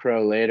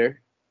Scarecrow later.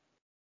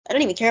 I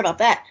don't even care about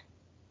that.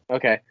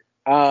 Okay.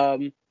 I'll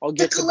get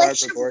the to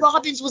collection Barbara of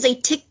Robins was a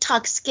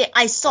TikTok skit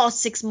I saw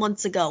 6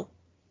 months ago.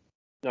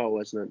 No, it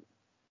wasn't.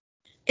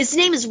 His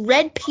name is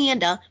Red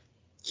Panda.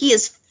 He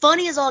is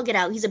funny as all get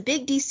out. He's a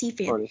big DC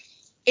fan. Funny.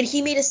 And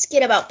he made a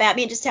skit about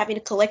Batman just having a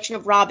collection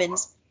of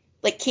Robins,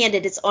 like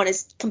candidates, on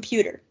his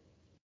computer.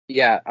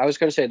 Yeah, I was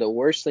going to say the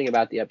worst thing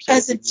about the episode.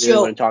 As a I joke.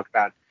 really want to talk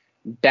about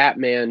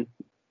Batman,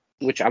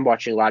 which I'm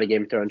watching a lot of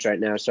Game of Thrones right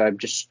now, so I'm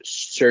just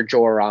Sir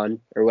Joron,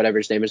 or whatever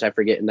his name is, I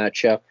forget in that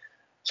show.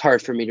 It's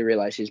hard for me to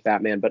realize he's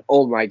Batman, but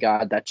oh my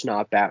god, that's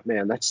not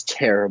Batman. That's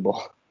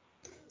terrible.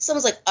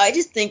 Someone's like, I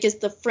just think it's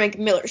the Frank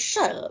Miller.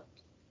 Shut up.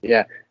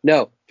 Yeah,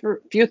 no, for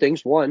a few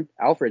things. One,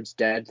 Alfred's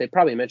dead. They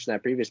probably mentioned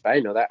that previous, but I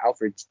didn't know that.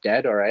 Alfred's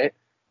dead, all right.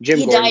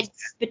 He died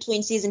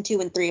between season 2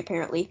 and 3,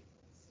 apparently.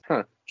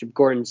 Huh. Jim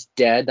Gordon's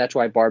dead. That's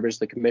why Barbara's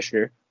the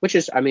commissioner, which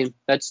is, I mean,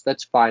 that's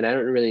fine. I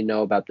don't really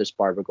know about this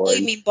Barbara Gordon.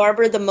 You mean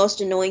Barbara, the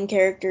most annoying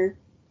character?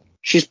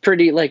 She's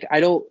pretty, like, I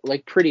don't,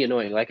 like, pretty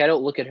annoying. Like, I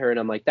don't look at her and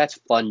I'm like, that's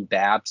fun,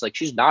 Babs. Like,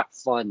 she's not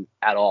fun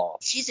at all.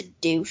 She's a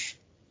douche.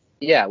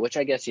 Yeah, which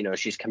I guess,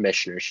 she's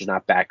commissioner. She's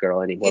not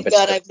Batgirl anymore. But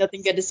God, I have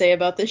nothing good to say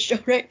about this show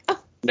right now.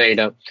 No, you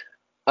don't.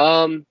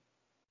 The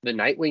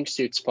Nightwing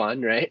suit's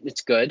fun, right?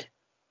 It's good.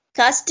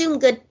 Costume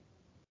good.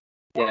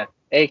 Yeah,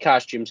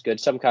 costume's good.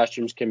 Some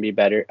costumes can be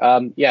better.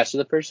 Yeah, so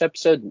the first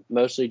episode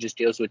mostly just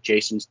deals with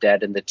Jason's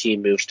dead and the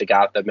team moves to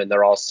Gotham and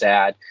they're all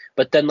sad.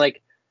 But then,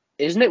 like,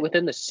 isn't it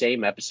within the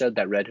same episode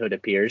that Red Hood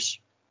appears?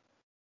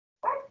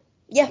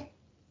 Yeah.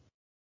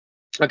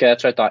 Okay,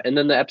 that's what I thought. And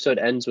then the episode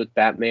ends with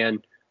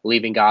Batman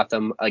leaving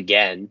Gotham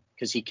again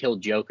because he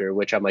killed Joker,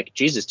 which I'm like,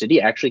 Jesus, did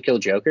he actually kill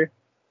Joker?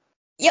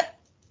 Yep.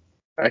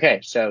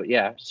 Okay, so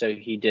yeah, so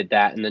he did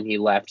that and then he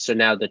left. So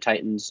now the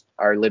Titans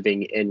are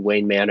living in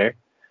Wayne Manor.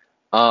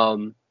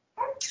 And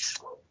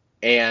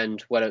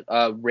what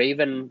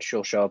Raven,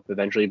 she'll show up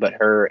eventually, but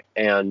her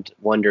and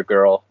Wonder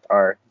Girl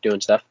are doing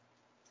stuff.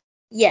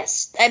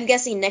 Yes, I'm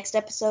guessing next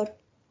episode.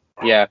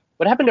 Yeah.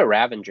 What happened to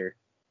Ravager?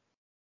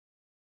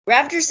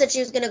 Ravager said she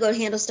was gonna go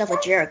handle stuff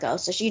with Jericho,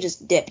 so she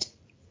just dipped.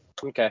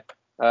 Okay.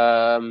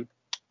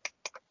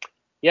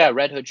 Yeah,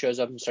 Red Hood shows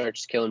up and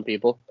starts killing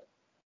people.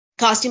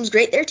 Costume's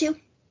great there too.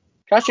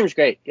 Costume's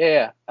great.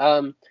 Yeah.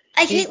 I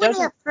hate when they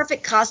have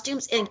perfect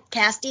costumes in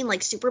casting like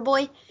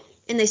Superboy,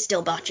 and they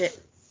still botch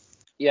it.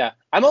 Yeah,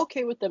 I'm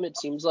okay with them, it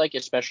seems like,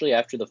 especially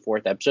after the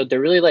 4th episode. They're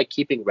really, like,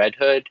 keeping Red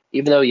Hood,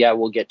 even though, yeah,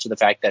 we'll get to the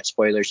fact that,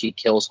 spoilers, he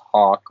kills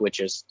Hawk,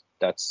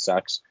 that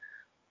sucks.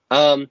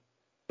 But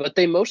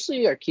they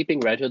mostly are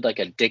keeping Red Hood like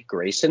a Dick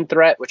Grayson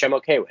threat, which I'm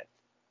okay with.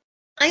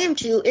 I am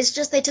too. It's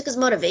just they took his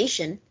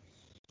motivation.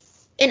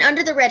 And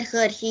under the Red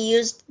Hood, he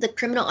used the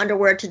criminal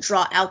underworld to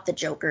draw out the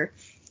Joker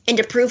and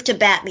to prove to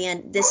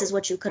Batman, this is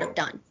what you could have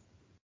done.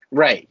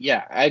 Right,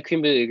 yeah, I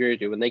completely agree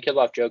with you. When they killed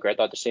off Joker, I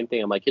thought the same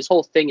thing. I'm like, his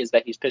whole thing is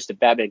that he's pissed at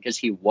Batman because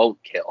he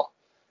won't kill.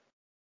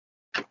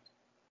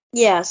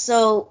 Yeah,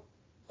 so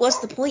what's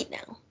the point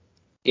now?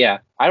 Yeah,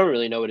 I don't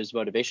really know what his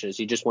motivation is.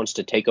 He just wants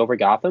to take over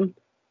Gotham?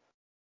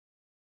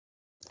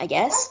 I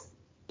guess.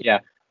 Yeah,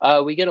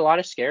 we get a lot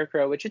of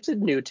Scarecrow, which it's a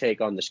new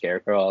take on the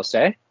Scarecrow, I'll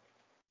say.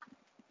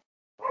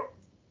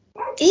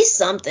 He's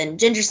something.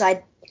 Ginger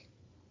side.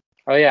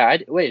 Oh, yeah,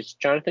 wait, is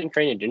Jonathan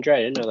Crane a Ginger?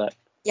 I didn't know that.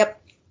 Yep.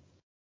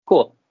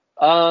 Cool.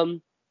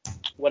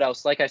 What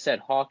else? Like I said,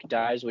 Hawk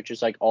dies, which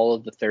is like all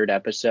of the 3rd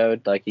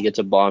episode. Like he gets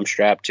a bomb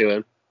strapped to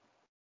him.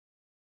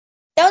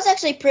 That was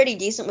actually pretty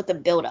decent with the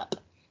build-up.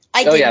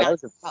 I did not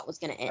think that was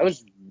going to end. That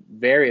was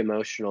very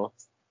emotional.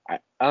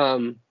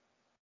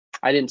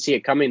 I didn't see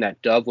it coming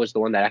that Dove was the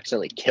one that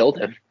accidentally killed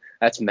him.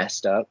 That's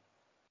messed up.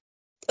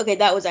 Okay,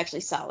 that was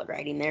actually solid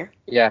writing there.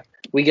 Yeah,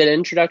 we get an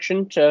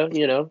introduction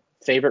to,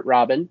 favorite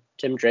Robin,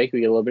 Tim Drake.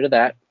 We get a little bit of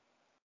that.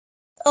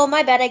 Oh,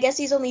 my bad. I guess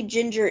he's only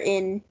Ginger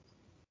in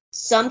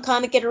some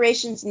comic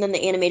iterations and then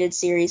the animated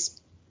series.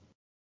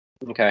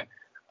 Okay.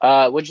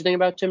 What'd you think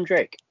about Tim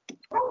Drake?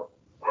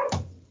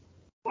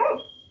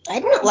 I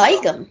didn't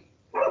like him.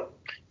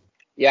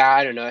 Yeah,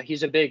 I don't know.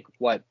 He's a big,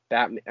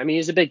 Batman? I mean,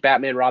 he's a big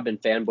Batman Robin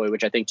fanboy,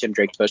 which I think Tim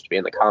Drake's supposed to be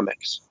in the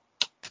comics.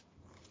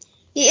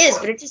 He is,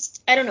 but it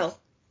just, I don't know.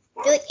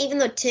 I feel like even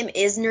though Tim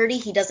is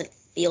nerdy, he doesn't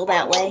feel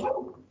that way.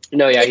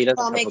 No, yeah, he doesn't.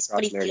 Comics,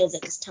 but he feels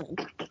at this time.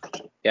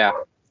 Yeah.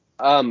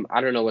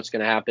 I don't know what's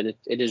going to happen.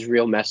 It is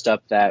real messed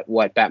up that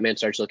Batman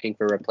starts looking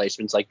for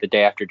replacements like the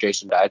day after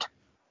Jason died.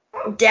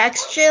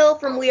 Dax Chill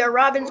from We Are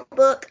Robin's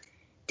book,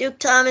 Duke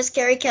Thomas,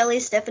 Carrie Kelly,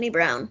 Stephanie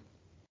Brown.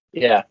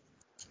 Yeah.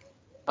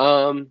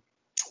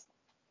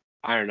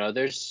 I don't know.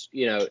 There's,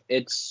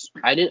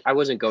 I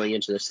wasn't going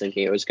into this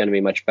thinking it was going to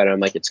be much better.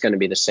 I'm like, it's going to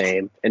be the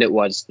same. And it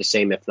was the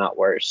same, if not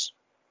worse.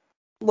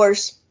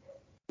 Worse.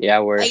 Yeah,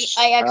 worse.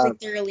 I actually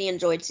thoroughly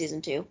enjoyed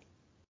season 2.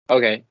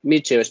 Okay, me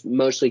too. It's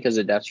mostly because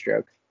of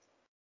Deathstroke.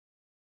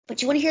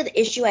 But you want to hear the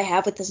issue I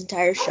have with this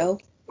entire show?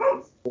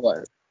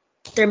 What?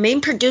 Their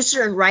main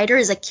producer and writer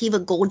is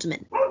Akiva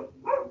Goldsman.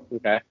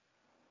 Okay.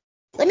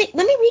 Let me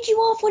read you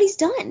off what he's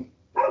done.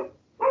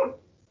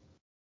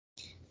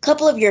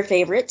 Couple of your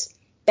favorites,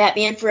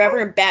 Batman Forever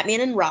and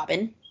Batman and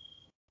Robin.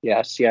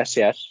 Yes.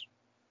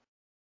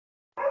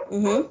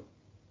 Mm-hmm.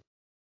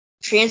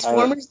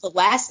 Transformers The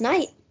Last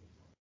Night.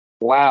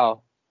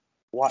 Wow.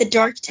 The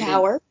Dark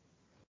Tower.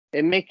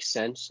 It makes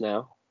sense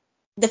now.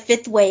 The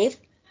Fifth Wave.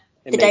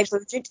 The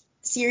Divergent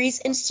series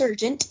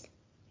Insurgent.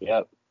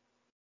 Yep.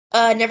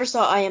 Never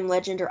saw I Am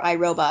Legend or I,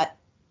 Robot.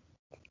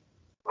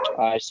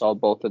 I saw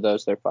both of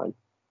those. They're fun.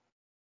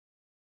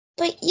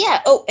 But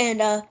yeah. Oh,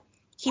 and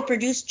he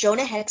produced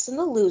Jonah Hex and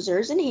the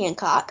Losers and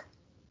Hancock.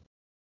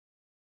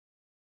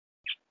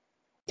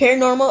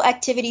 Paranormal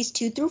Activities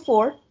 2 through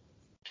 4.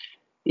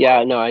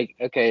 Yeah, no,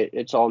 okay,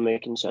 it's all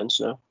making sense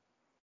now.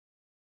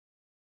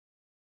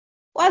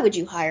 Why would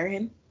you hire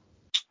him?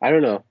 I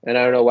don't know, and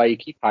I don't know why you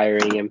keep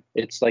hiring him.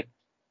 It's like,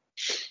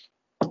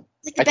 Like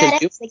a because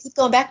badass they keep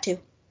going back to.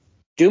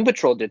 Doom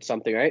Patrol did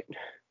something, right?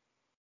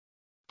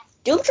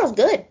 Doom Patrol's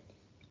good.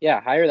 Yeah,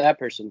 hire that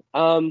person.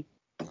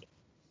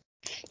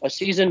 A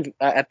season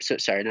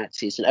episode, sorry, not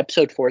season.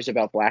 Episode 4 is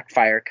about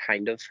Blackfire,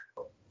 kind of.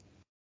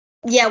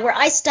 Yeah, where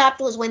I stopped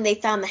was when they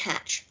found the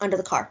hatch under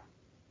the car.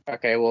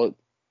 Okay, well,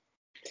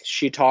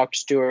 she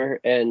talks to her,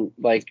 and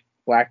like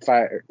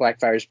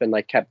Blackfire's been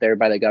like kept there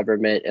by the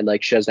government, and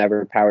like she doesn't have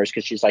her powers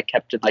because she's like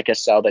kept in like a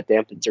cell that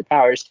dampens her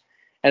powers.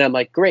 And I'm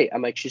like, great.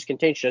 I'm like, she's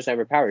contained. She doesn't have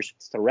her powers.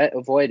 Threat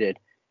avoided.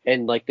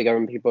 And like the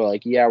government people are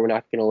like, yeah, we're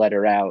not gonna let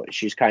her out.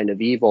 She's kind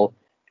of evil.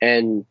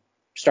 And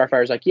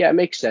Starfire's like, yeah, it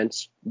makes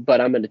sense,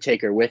 but I'm gonna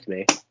take her with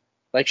me.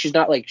 Like she's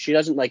not like she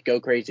doesn't like go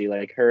crazy.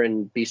 Like her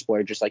and Beast Boy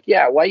are just like,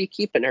 yeah, why are you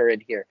keeping her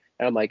in here?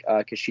 And I'm like,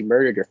 because she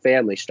murdered your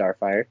family,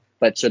 Starfire.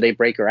 But so they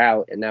break her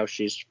out, and now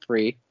she's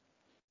free.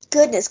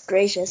 Goodness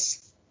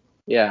gracious.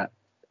 Yeah.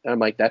 And I'm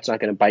like, that's not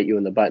going to bite you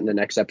in the butt in the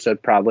next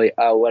episode, probably.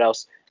 What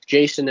else?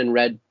 Jason and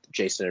Red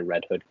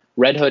Hood.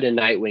 Red Hood and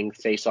Nightwing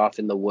face off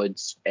in the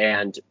woods,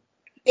 and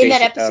In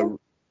that Jason, episode?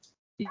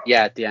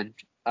 yeah, at the end,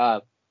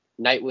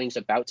 Nightwing's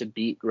about to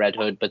beat Red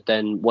Hood, but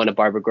then one of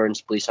Barbara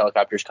Gordon's police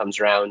helicopters comes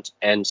around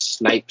and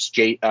snipes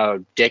Dick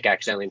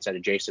accidentally instead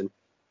of Jason.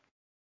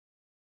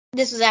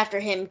 This was after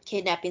him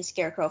kidnapping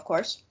Scarecrow, of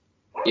course.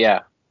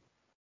 Yeah.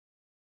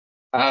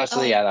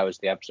 Yeah, that was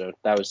the episode.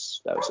 That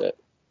was it.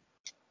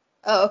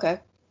 Oh, okay.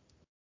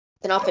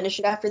 Then I'll finish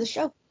it after the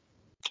show.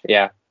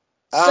 Yeah.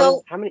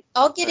 So how many?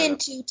 I'll get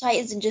into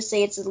Titans and just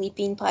say it's a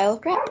leaping pile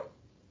of crap.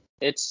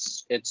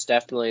 It's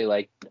definitely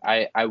like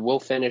I will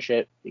finish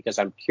it because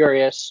I'm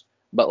curious,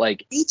 but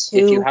like Me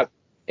too.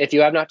 if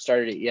you have not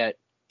started it yet,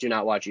 do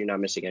not watch it. You're not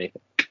missing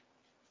anything.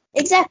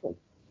 Exactly.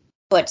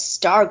 But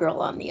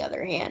Stargirl, on the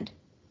other hand,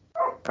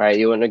 All right,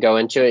 you want to go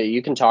into it?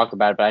 You can talk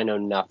about it, but I know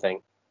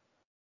nothing.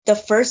 the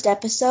first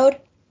episode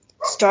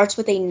starts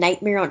with a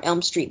Nightmare on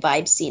Elm Street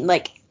vibe scene,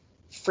 like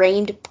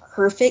framed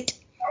perfect,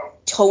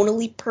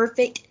 tonally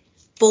perfect,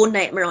 full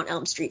Nightmare on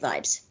Elm Street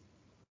vibes.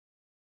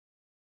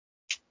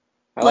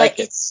 I like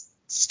it. It's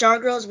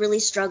Stargirl's really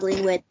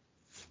struggling with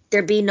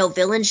there being no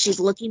villain. She's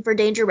looking for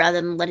danger rather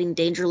than letting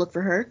danger look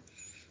for her.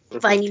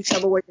 Finding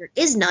trouble where there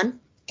is none.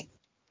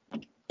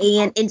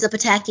 And ends up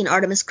attacking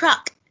Artemis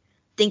Croc,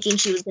 thinking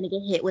she was going to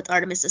get hit with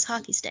Artemis's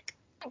hockey stick.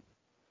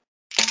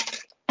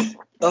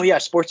 Oh yeah,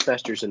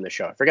 Sportsmaster's in the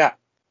show. I forgot.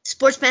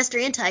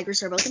 Sportsmaster and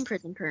Tigress are both in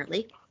prison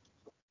currently.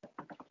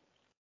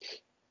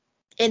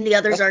 And the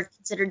others are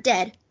considered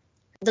dead.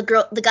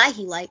 The guy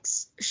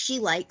she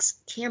likes,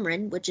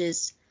 Cameron, which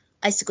is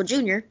Icicle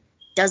Jr.,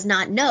 does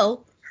not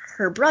know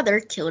her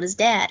brother killed his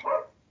dad.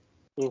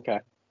 Okay.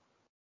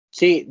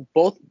 See,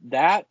 both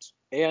that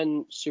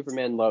and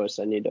Superman Lois,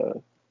 I need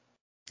to.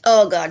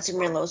 Oh God,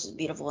 Superman Lois is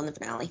beautiful in the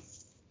finale.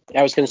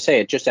 I was gonna say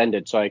it just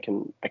ended, so I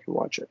can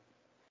watch it.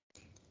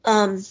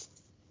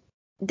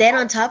 Then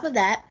on top of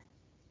that,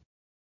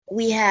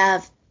 we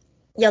have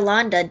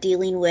Yolanda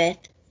dealing with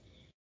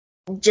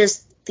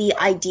just the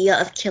idea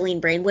of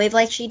killing Brainwave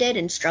like she did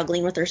and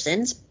struggling with her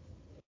sins.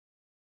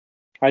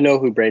 I know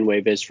who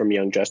Brainwave is from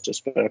Young Justice,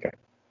 but okay.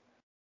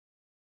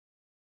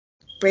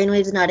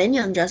 Brainwave's not in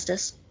Young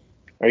Justice.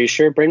 Are you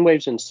sure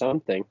Brainwave's in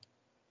something?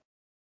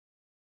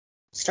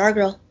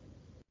 Stargirl.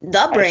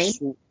 The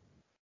Brain.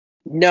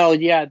 No,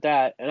 yeah,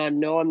 that. And I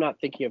know I'm not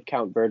thinking of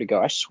Count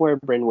Vertigo. I swear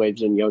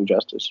Brainwave's in Young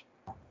Justice.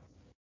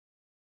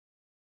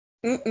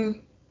 Mm-mm.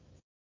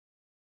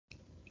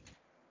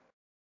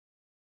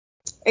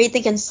 Are you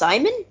thinking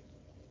Simon?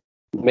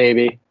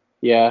 Maybe.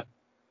 Yeah.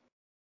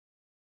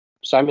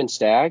 Simon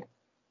Stagg?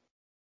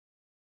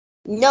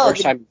 No. Or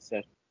Simon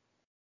Says.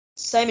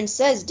 Simon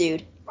Says,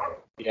 dude.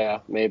 Yeah,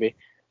 maybe.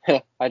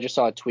 I just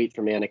saw a tweet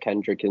from Anna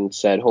Kendrick and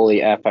said,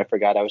 "Holy F, I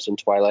forgot I was in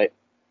Twilight."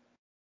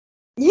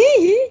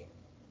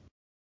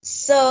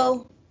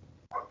 So,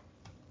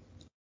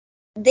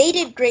 they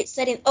did great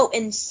setting. Oh,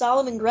 and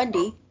Solomon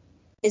Grundy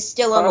is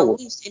still on the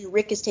loose, and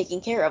Rick is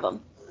taking care of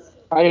him.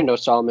 I didn't know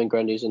Solomon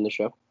Grundy's in the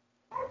show.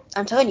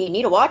 I'm telling you, you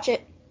need to watch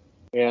it.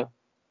 Yeah.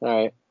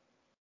 All right.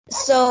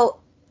 So,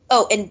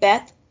 and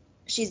Beth,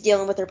 she's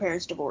dealing with her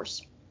parents'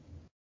 divorce.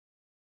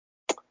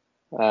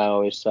 That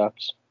always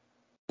sucks.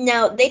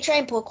 Now, they try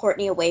and pull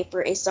Courtney away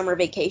for a summer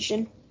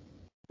vacation.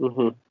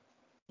 Mm-hmm.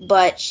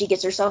 But she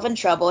gets herself in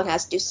trouble and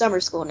has to do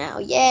summer school now.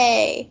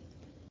 Yay!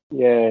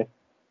 Yeah.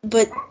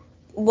 But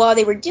while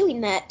they were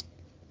doing that,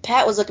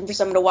 Pat was looking for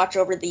someone to watch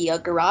over the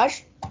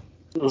garage.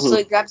 Mm-hmm. So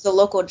he grabs the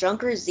local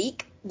junker,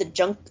 Zeke, the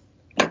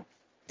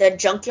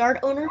junkyard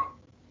owner.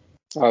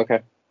 Oh,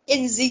 okay.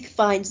 And Zeke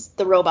finds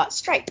the robot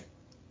Stripe.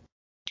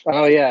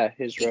 Oh, yeah,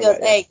 his he robot. He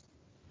goes, hey,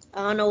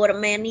 I don't know what a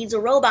man needs a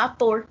robot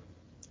for.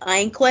 I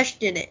ain't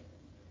questioning it.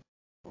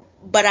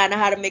 But I know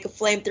how to make a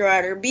flamethrower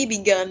out of a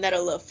BB gun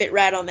that'll fit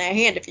right on that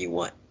hand if you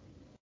want.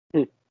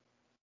 And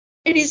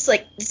he's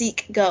like,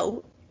 Zeke,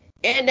 go.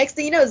 And next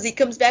thing you know, Zeke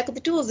comes back with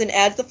the tools and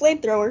adds the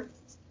flamethrower.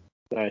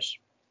 Nice.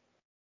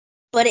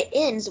 But it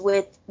ends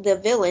with the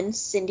villain,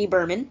 Cindy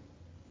Berman,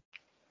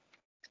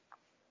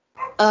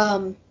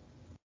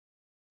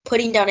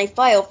 putting down a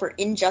file for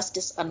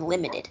Injustice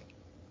Unlimited.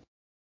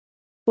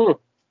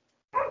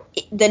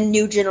 The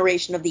new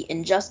generation of the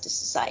Injustice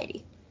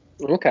Society.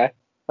 Okay.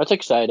 That's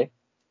exciting.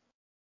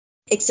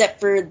 Except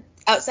for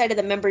outside of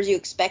the members you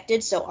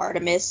expected, so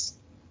Artemis,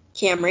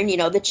 Cameron,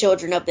 the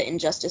children of the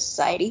Injustice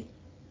Society.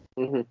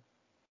 Mm-hmm.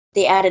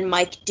 They added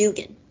Mike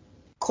Dugan,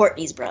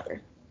 Courtney's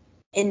brother.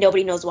 And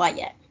nobody knows why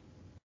yet.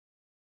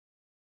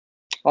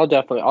 I'll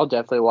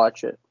definitely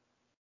watch it.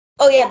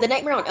 Oh yeah, the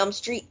Nightmare on Elm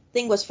Street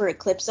thing was for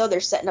Eclipso. They're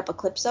setting up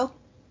Eclipso.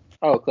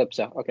 Oh,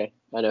 Eclipso. Okay.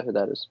 I know who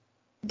that is.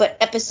 But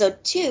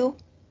episode 2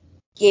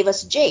 gave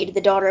us Jade,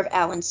 the daughter of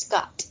Alan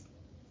Scott.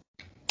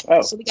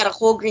 Oh. So we got a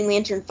whole Green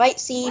Lantern fight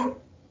scene.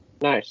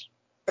 Nice.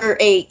 Or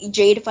a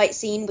Jade fight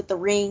scene with the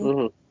ring.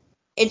 Mm-hmm.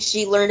 And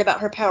she learned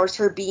about her powers,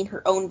 her being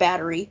her own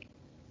battery.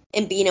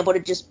 And being able to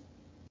just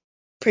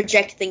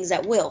project things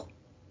at will.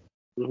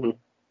 Mm-hmm.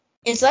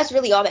 And so that's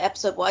really all the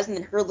episode was. And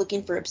then her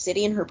looking for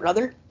Obsidian, her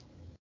brother.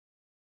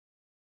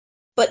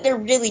 But they're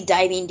really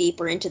diving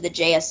deeper into the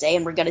JSA.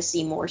 And we're going to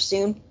see more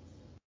soon.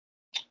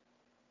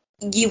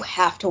 You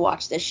have to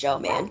watch this show,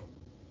 man.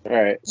 All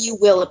right. You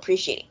will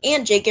appreciate it.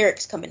 And Jay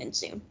Garrick's coming in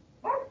soon.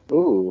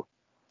 Ooh.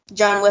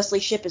 John Wesley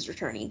Shipp is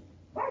returning.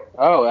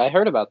 Oh, I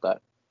heard about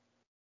that.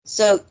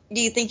 So,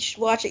 do you think you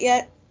should watch it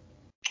yet?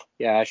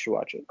 Yeah, I should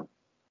watch it.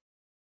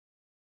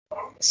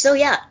 So,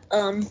 yeah.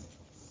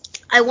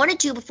 I wanted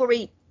to, before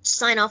we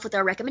sign off with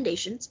our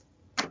recommendations,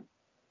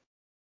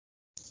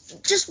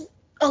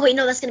 oh, wait,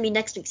 no, that's going to be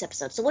next week's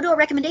episode. So, what are our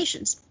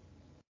recommendations?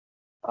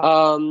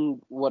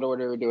 What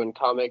order are we doing?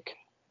 Comic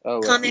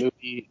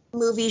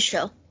movie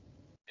show.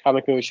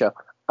 Comic movie show.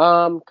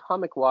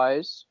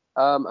 Comic-wise,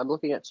 I'm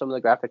looking at some of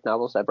the graphic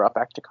novels I brought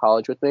back to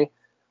college with me.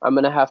 I'm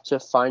going to have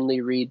to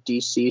finally read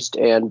Deceased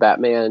and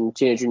Batman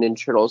Teenage Mutant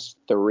Ninja Turtles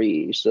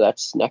 3, so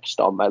that's next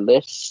on my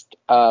list.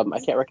 I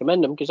can't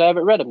recommend them because I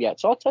haven't read them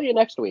yet, so I'll tell you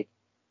next week.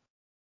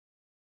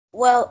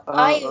 Well,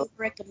 I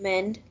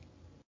recommend,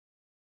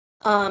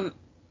 I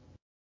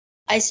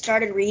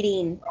started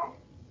reading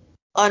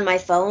on my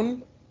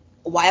phone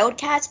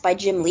Wildcats by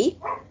Jim Lee.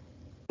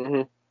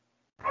 Mm-hmm.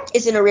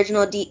 It's an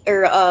original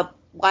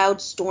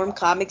Wild Storm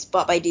comics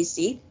bought by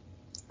DC.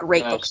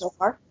 Great book so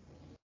far.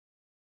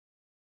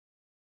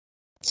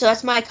 So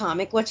that's my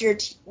comic. What's your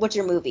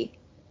movie?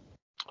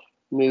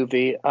 What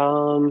did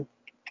I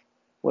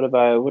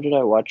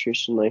watch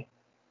recently?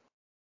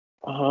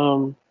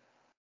 Should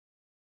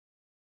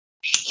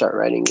start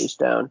writing these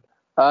down.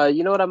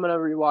 You know what I'm gonna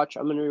rewatch?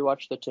 I'm gonna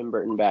rewatch the Tim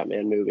Burton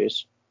Batman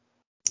movies.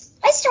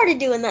 I started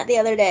doing that the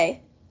other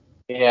day.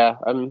 Yeah,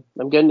 I'm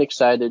getting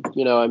excited.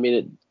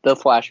 The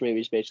Flash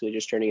movie is basically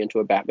just turning into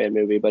a Batman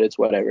movie, but it's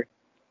whatever.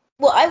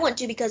 Well, I want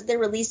to because they're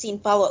releasing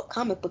follow-up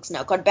comic books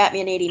now called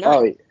Batman 89.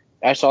 Oh,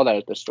 I saw that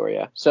at the store,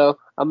 yeah. So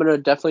I'm going to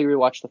definitely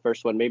rewatch the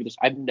first one.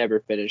 I've never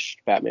finished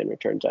Batman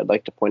Returns. I'd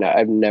like to point out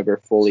I've never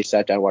fully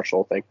sat down and watched the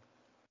whole thing.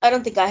 I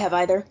don't think I have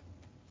either.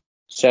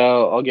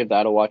 So I'll give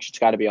that a watch. It's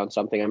got to be on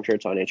something. I'm sure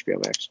it's on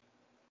HBO Max.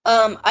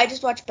 I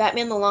just watched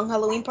Batman The Long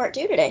Halloween Part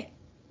 2 today.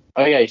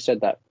 Oh, yeah, you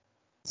said that.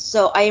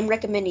 So I am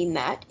recommending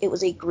that. It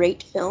was a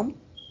great film.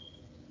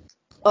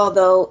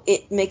 Although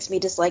it makes me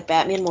dislike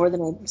Batman more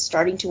than I'm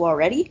starting to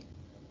already.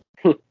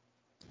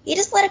 He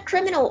just let a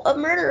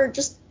murderer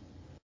just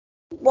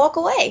walk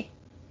away.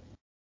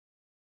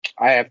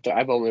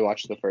 I've only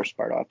watched the first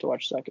part. I'll have to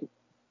watch the second.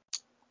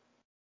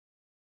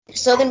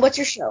 So then what's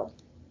your show?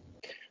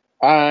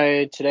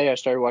 Today I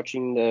started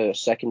watching the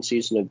second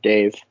season of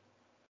Dave.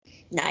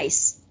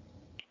 Nice.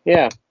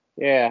 Yeah.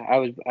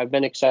 I've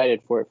been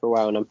excited for it for a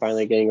while, and I'm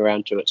finally getting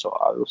around to it, so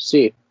I will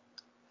see.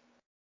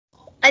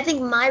 I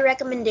think my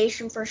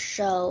recommendation for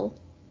show...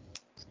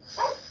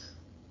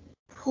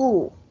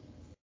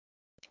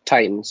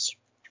 Titans.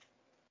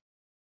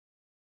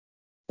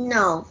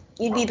 No,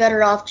 you'd be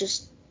better off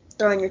just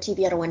throwing your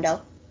TV out a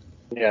window.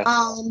 Yeah.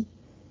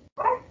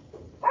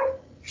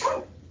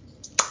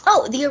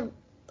 The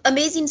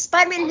Amazing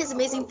Spider-Man and His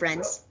Amazing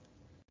Friends.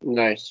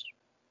 Nice.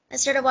 I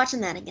started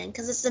watching that again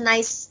because it's a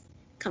nice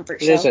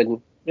comfort show.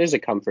 It is a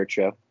comfort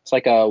show. It's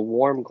like a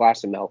warm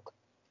glass of milk.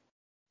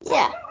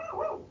 Yeah.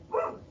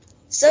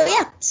 So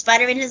yeah,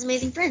 Spider-Man and His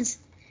Amazing Friends.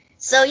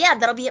 So yeah,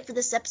 that'll be it for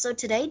this episode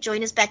today.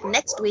 Join us back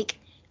next week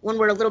when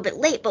we're a little bit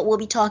late, but we'll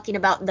be talking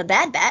about The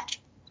Bad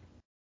Batch.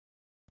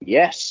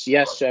 Yes.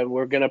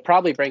 We're going to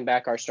probably bring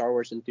back our Star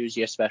Wars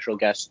enthusiast special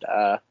guest,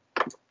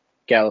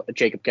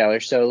 Jacob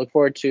Geller. So look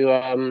forward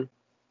to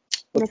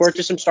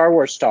some Star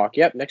Wars talk.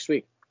 Yep, next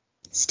week.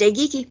 Stay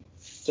geeky.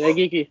 Stay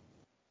geeky.